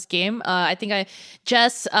things about this game. I think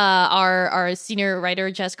Jess, our senior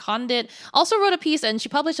writer, Jess Condit, also wrote a piece, and she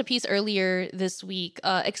published a piece earlier this week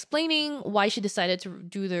explaining why she decided to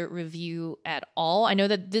do the review at all. I know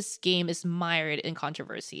that this game is mired in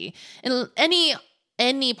controversy. And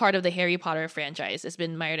any part of the Harry Potter franchise has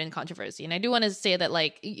been mired in controversy. And I do want to say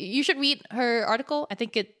that, you should read her article. I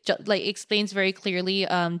think it explains very clearly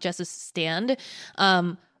Jess's stand.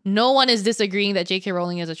 No one is disagreeing that J.K.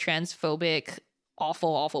 Rowling is a transphobic,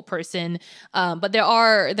 awful person. But there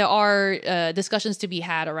are discussions to be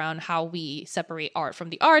had around how we separate art from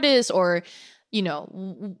the artist, or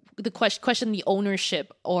the question the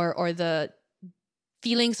ownership or the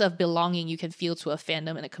feelings of belonging you can feel to a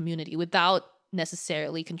fandom and a community without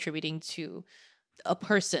necessarily contributing to a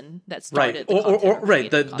person that started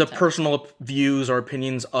the personal views or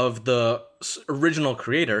opinions of the original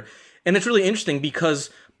creator. And it's really interesting because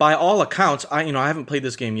by all accounts, I haven't played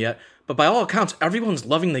this game yet, but by all accounts, everyone's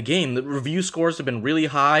loving the game. The review scores have been really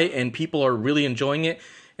high, and people are really enjoying it.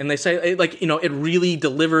 And they say, it really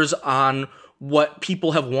delivers on what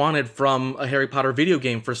people have wanted from a Harry Potter video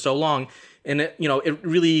game for so long. And it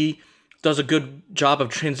really does a good job of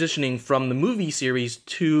transitioning from the movie series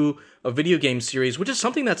to a video game series, which is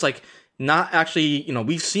something that's not actually,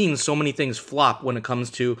 we've seen so many things flop when it comes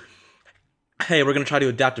to, hey, we're going to try to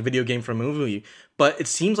adapt a video game from a movie. But it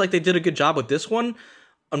seems like they did a good job with this one.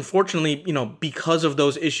 Unfortunately, because of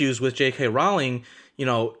those issues with J.K. Rowling,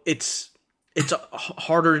 it's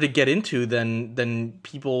harder to get into than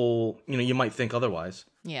people, you might think otherwise.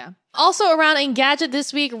 Yeah. Also around Engadget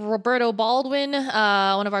this week, Roberto Baldwin,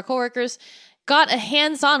 one of our coworkers, got a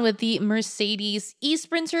hands-on with the Mercedes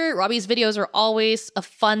e-Sprinter. Robbie's videos are always a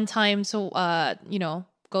fun time, so,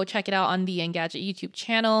 go check it out on the Engadget YouTube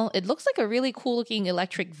channel. It looks like a really cool looking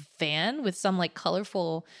electric van with some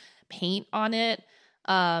colorful paint on it.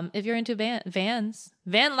 If you're into vans,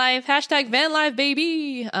 van life, #van life,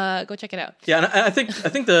 baby. Go check it out. Yeah, and I think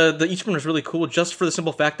the e-Sprinter is really cool just for the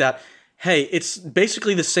simple fact that, hey, it's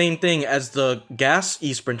basically the same thing as the gas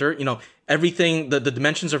e-Sprinter. Everything, the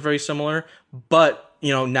dimensions are very similar, but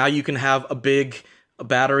now you can have a big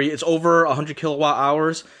battery. It's over 100 kilowatt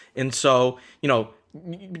hours, and so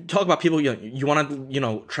talk about people, you want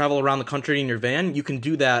to, travel around the country in your van, you can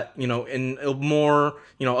do that, in a more,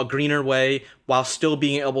 a greener way while still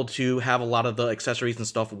being able to have a lot of the accessories and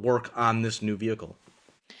stuff work on this new vehicle.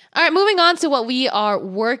 All right, moving on to what we are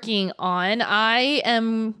working on. I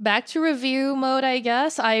am back to review mode, I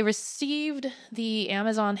guess. I received the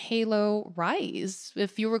Amazon Halo Rise.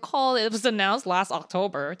 If you recall, it was announced last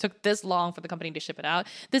October. It took this long for the company to ship it out.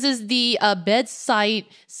 This is the bedside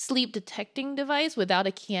sleep detecting device without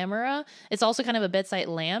a camera. It's also kind of a bedside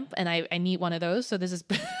lamp, and I need one of those. So this is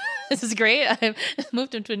this is great. I've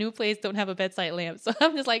moved into a new place, don't have a bedside lamp. So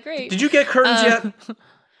I'm just like, great. Did you get curtains yet?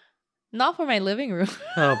 Not for my living room.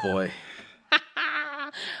 Oh boy.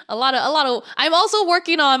 a lot of I'm also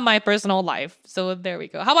working on my personal life. So there we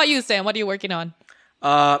go. How about you, Sam? What are you working on?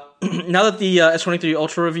 Now that the S23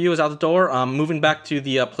 Ultra review is out the door, I'm moving back to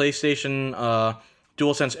the PlayStation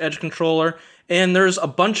DualSense Edge controller. And there's a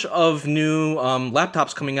bunch of new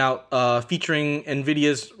laptops coming out featuring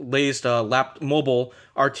NVIDIA's latest mobile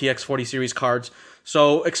RTX 40 series cards.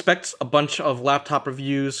 So expect a bunch of laptop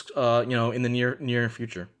reviews, in the near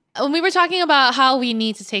future. When we were talking about how we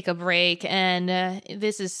need to take a break, and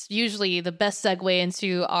this is usually the best segue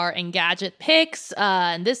into our Engadget picks,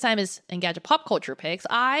 and this time is Engadget pop culture picks.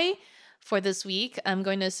 For this week, I'm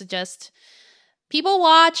going to suggest people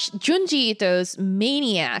watch Junji Ito's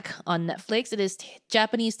Maniac on Netflix. It is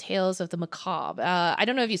Japanese Tales of the Macabre. I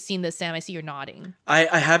don't know if you've seen this, Sam. I see you're nodding.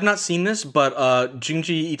 I have not seen this, but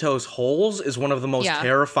Junji Ito's Holes is one of the most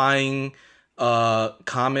terrifying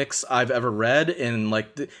comics I've ever read, and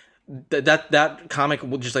like that comic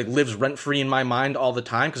will just like lives rent free in my mind all the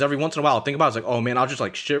time, because every once in a while I'll think about it, it's like, oh man, I'll just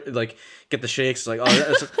like get the shakes, like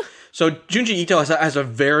so Junji Ito has a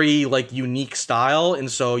very like unique style,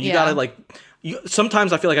 and so you gotta like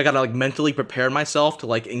sometimes I feel like I gotta like mentally prepare myself to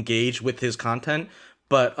like engage with his content,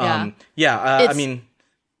 but I mean,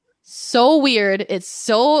 so weird. It's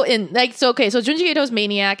so so Junji Ito's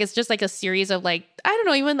Maniac is just like a series of like, I don't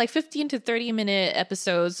know, even like 15 to 30 minute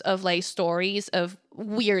episodes of like stories of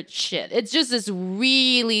weird shit. It's just this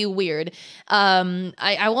really weird.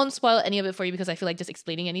 I won't spoil any of it for you because I feel like just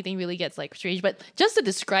explaining anything really gets like strange. But just to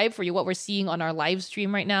describe for you what we're seeing on our live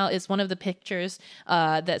stream right now is one of the pictures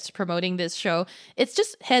that's promoting this show. It's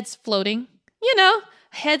just heads floating,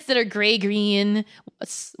 heads that are gray-green.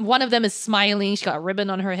 One of them is smiling. She got a ribbon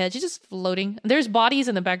on her head. She's just floating. There's bodies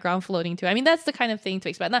in the background floating too. I mean, that's the kind of thing to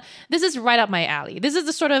expect. Now, this is right up my alley. This is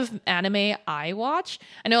the sort of anime I watch.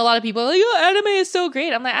 I know a lot of people are like, anime is so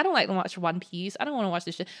great. I'm like, I don't like to watch One Piece. I don't want to watch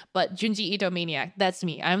this shit. But Junji Ito Maniac, that's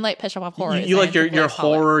me. I'm like Pet Shop of Horror. You like your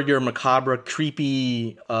horror, your macabre,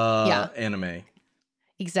 creepy anime.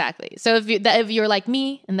 Exactly. So if you're like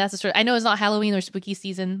me, and that's the sort of, I know it's not Halloween or spooky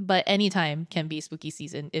season, but anytime can be spooky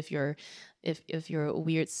season if you're a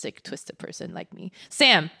weird, sick, twisted person like me.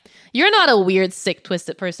 Sam, you're not a weird, sick,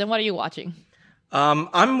 twisted person. What are you watching?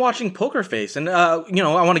 I'm watching Poker Face, and I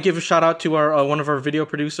want to give a shout out to our one of our video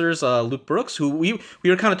producers, Luke Brooks, who we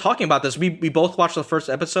were kind of talking about this. We both watched the first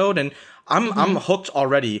episode, and I'm hooked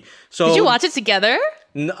already. So did you watch it together?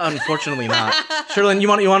 Unfortunately not. Sherlyn, you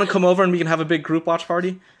want to come over and we can have a big group watch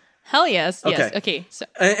party? Hell yes. Okay. Yes. Okay.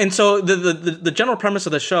 And so the general premise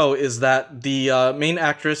of the show is that the main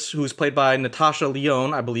actress, who's played by Natasha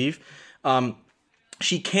Lyonne, I believe,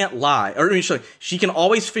 she can't lie, or she can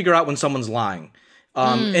always figure out when someone's lying.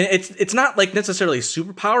 And it's not like necessarily a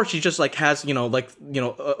superpower. She just like has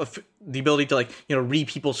the ability to like read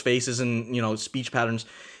people's faces and speech patterns.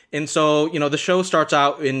 And so the show starts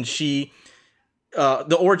out and she.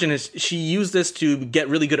 The origin is she used this to get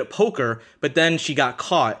really good at poker, but then she got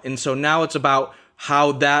caught. And so now it's about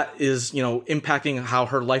how that is, impacting how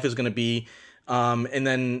her life is going to be. And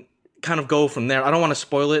then kind of go from there. I don't want to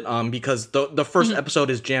spoil it because the first episode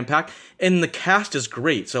is jam-packed and the cast is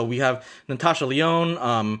great. So we have Natasha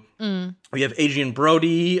Lyonne, we have Adrian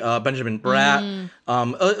Brody, Benjamin Bratt,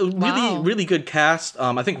 really good cast.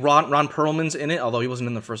 I think Ron Perlman's in it, although he wasn't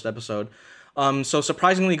in the first episode. So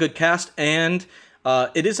surprisingly good cast, and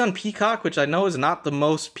it is on Peacock, which I know is not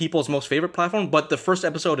the people's most favorite platform, but the first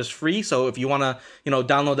episode is free. So if you want to,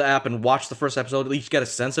 download the app and watch the first episode, at least get a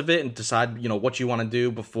sense of it and decide, what you want to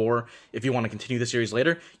do before, if you want to continue the series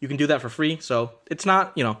later, you can do that for free. So it's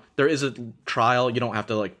not, there is a trial. You don't have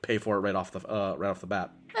to like pay for it right off the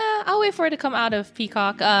bat. I'll wait for it to come out of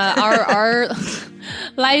Peacock. Our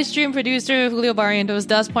live stream producer, Julio Barrientos,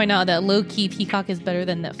 does point out that low-key Peacock is better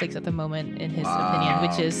than Netflix at the moment, in his opinion,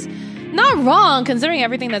 which is not wrong, considering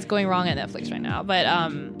everything that's going wrong at Netflix right now. But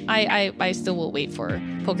I still will wait for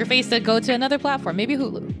Poker Face to go to another platform, maybe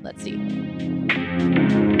Hulu. Let's see.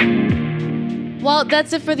 Well,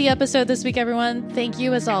 that's it for the episode this week, everyone. Thank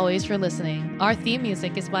you, as always, for listening. Our theme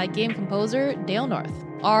music is by game composer Dale North.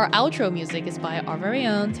 Our outro music is by our very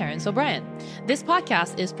own Terrence O'Brien. This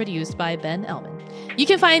podcast is produced by Ben Ellman. You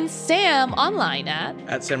can find Sam online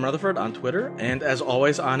at Sam Rutherford on Twitter, and as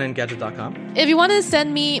always on Engadget.com. If you want to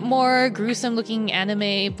send me more gruesome looking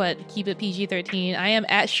anime, but keep it PG-13, I am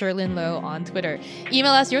at Sherlyn Lowe on Twitter.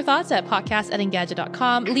 Email us your thoughts at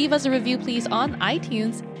podcast@engadget.com. Leave us a review, please, on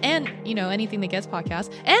iTunes and, anything that gets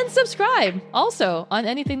podcasts. And subscribe also on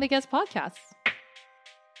anything that gets podcasts.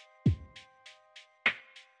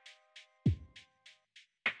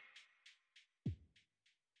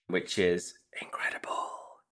 Which is incredible.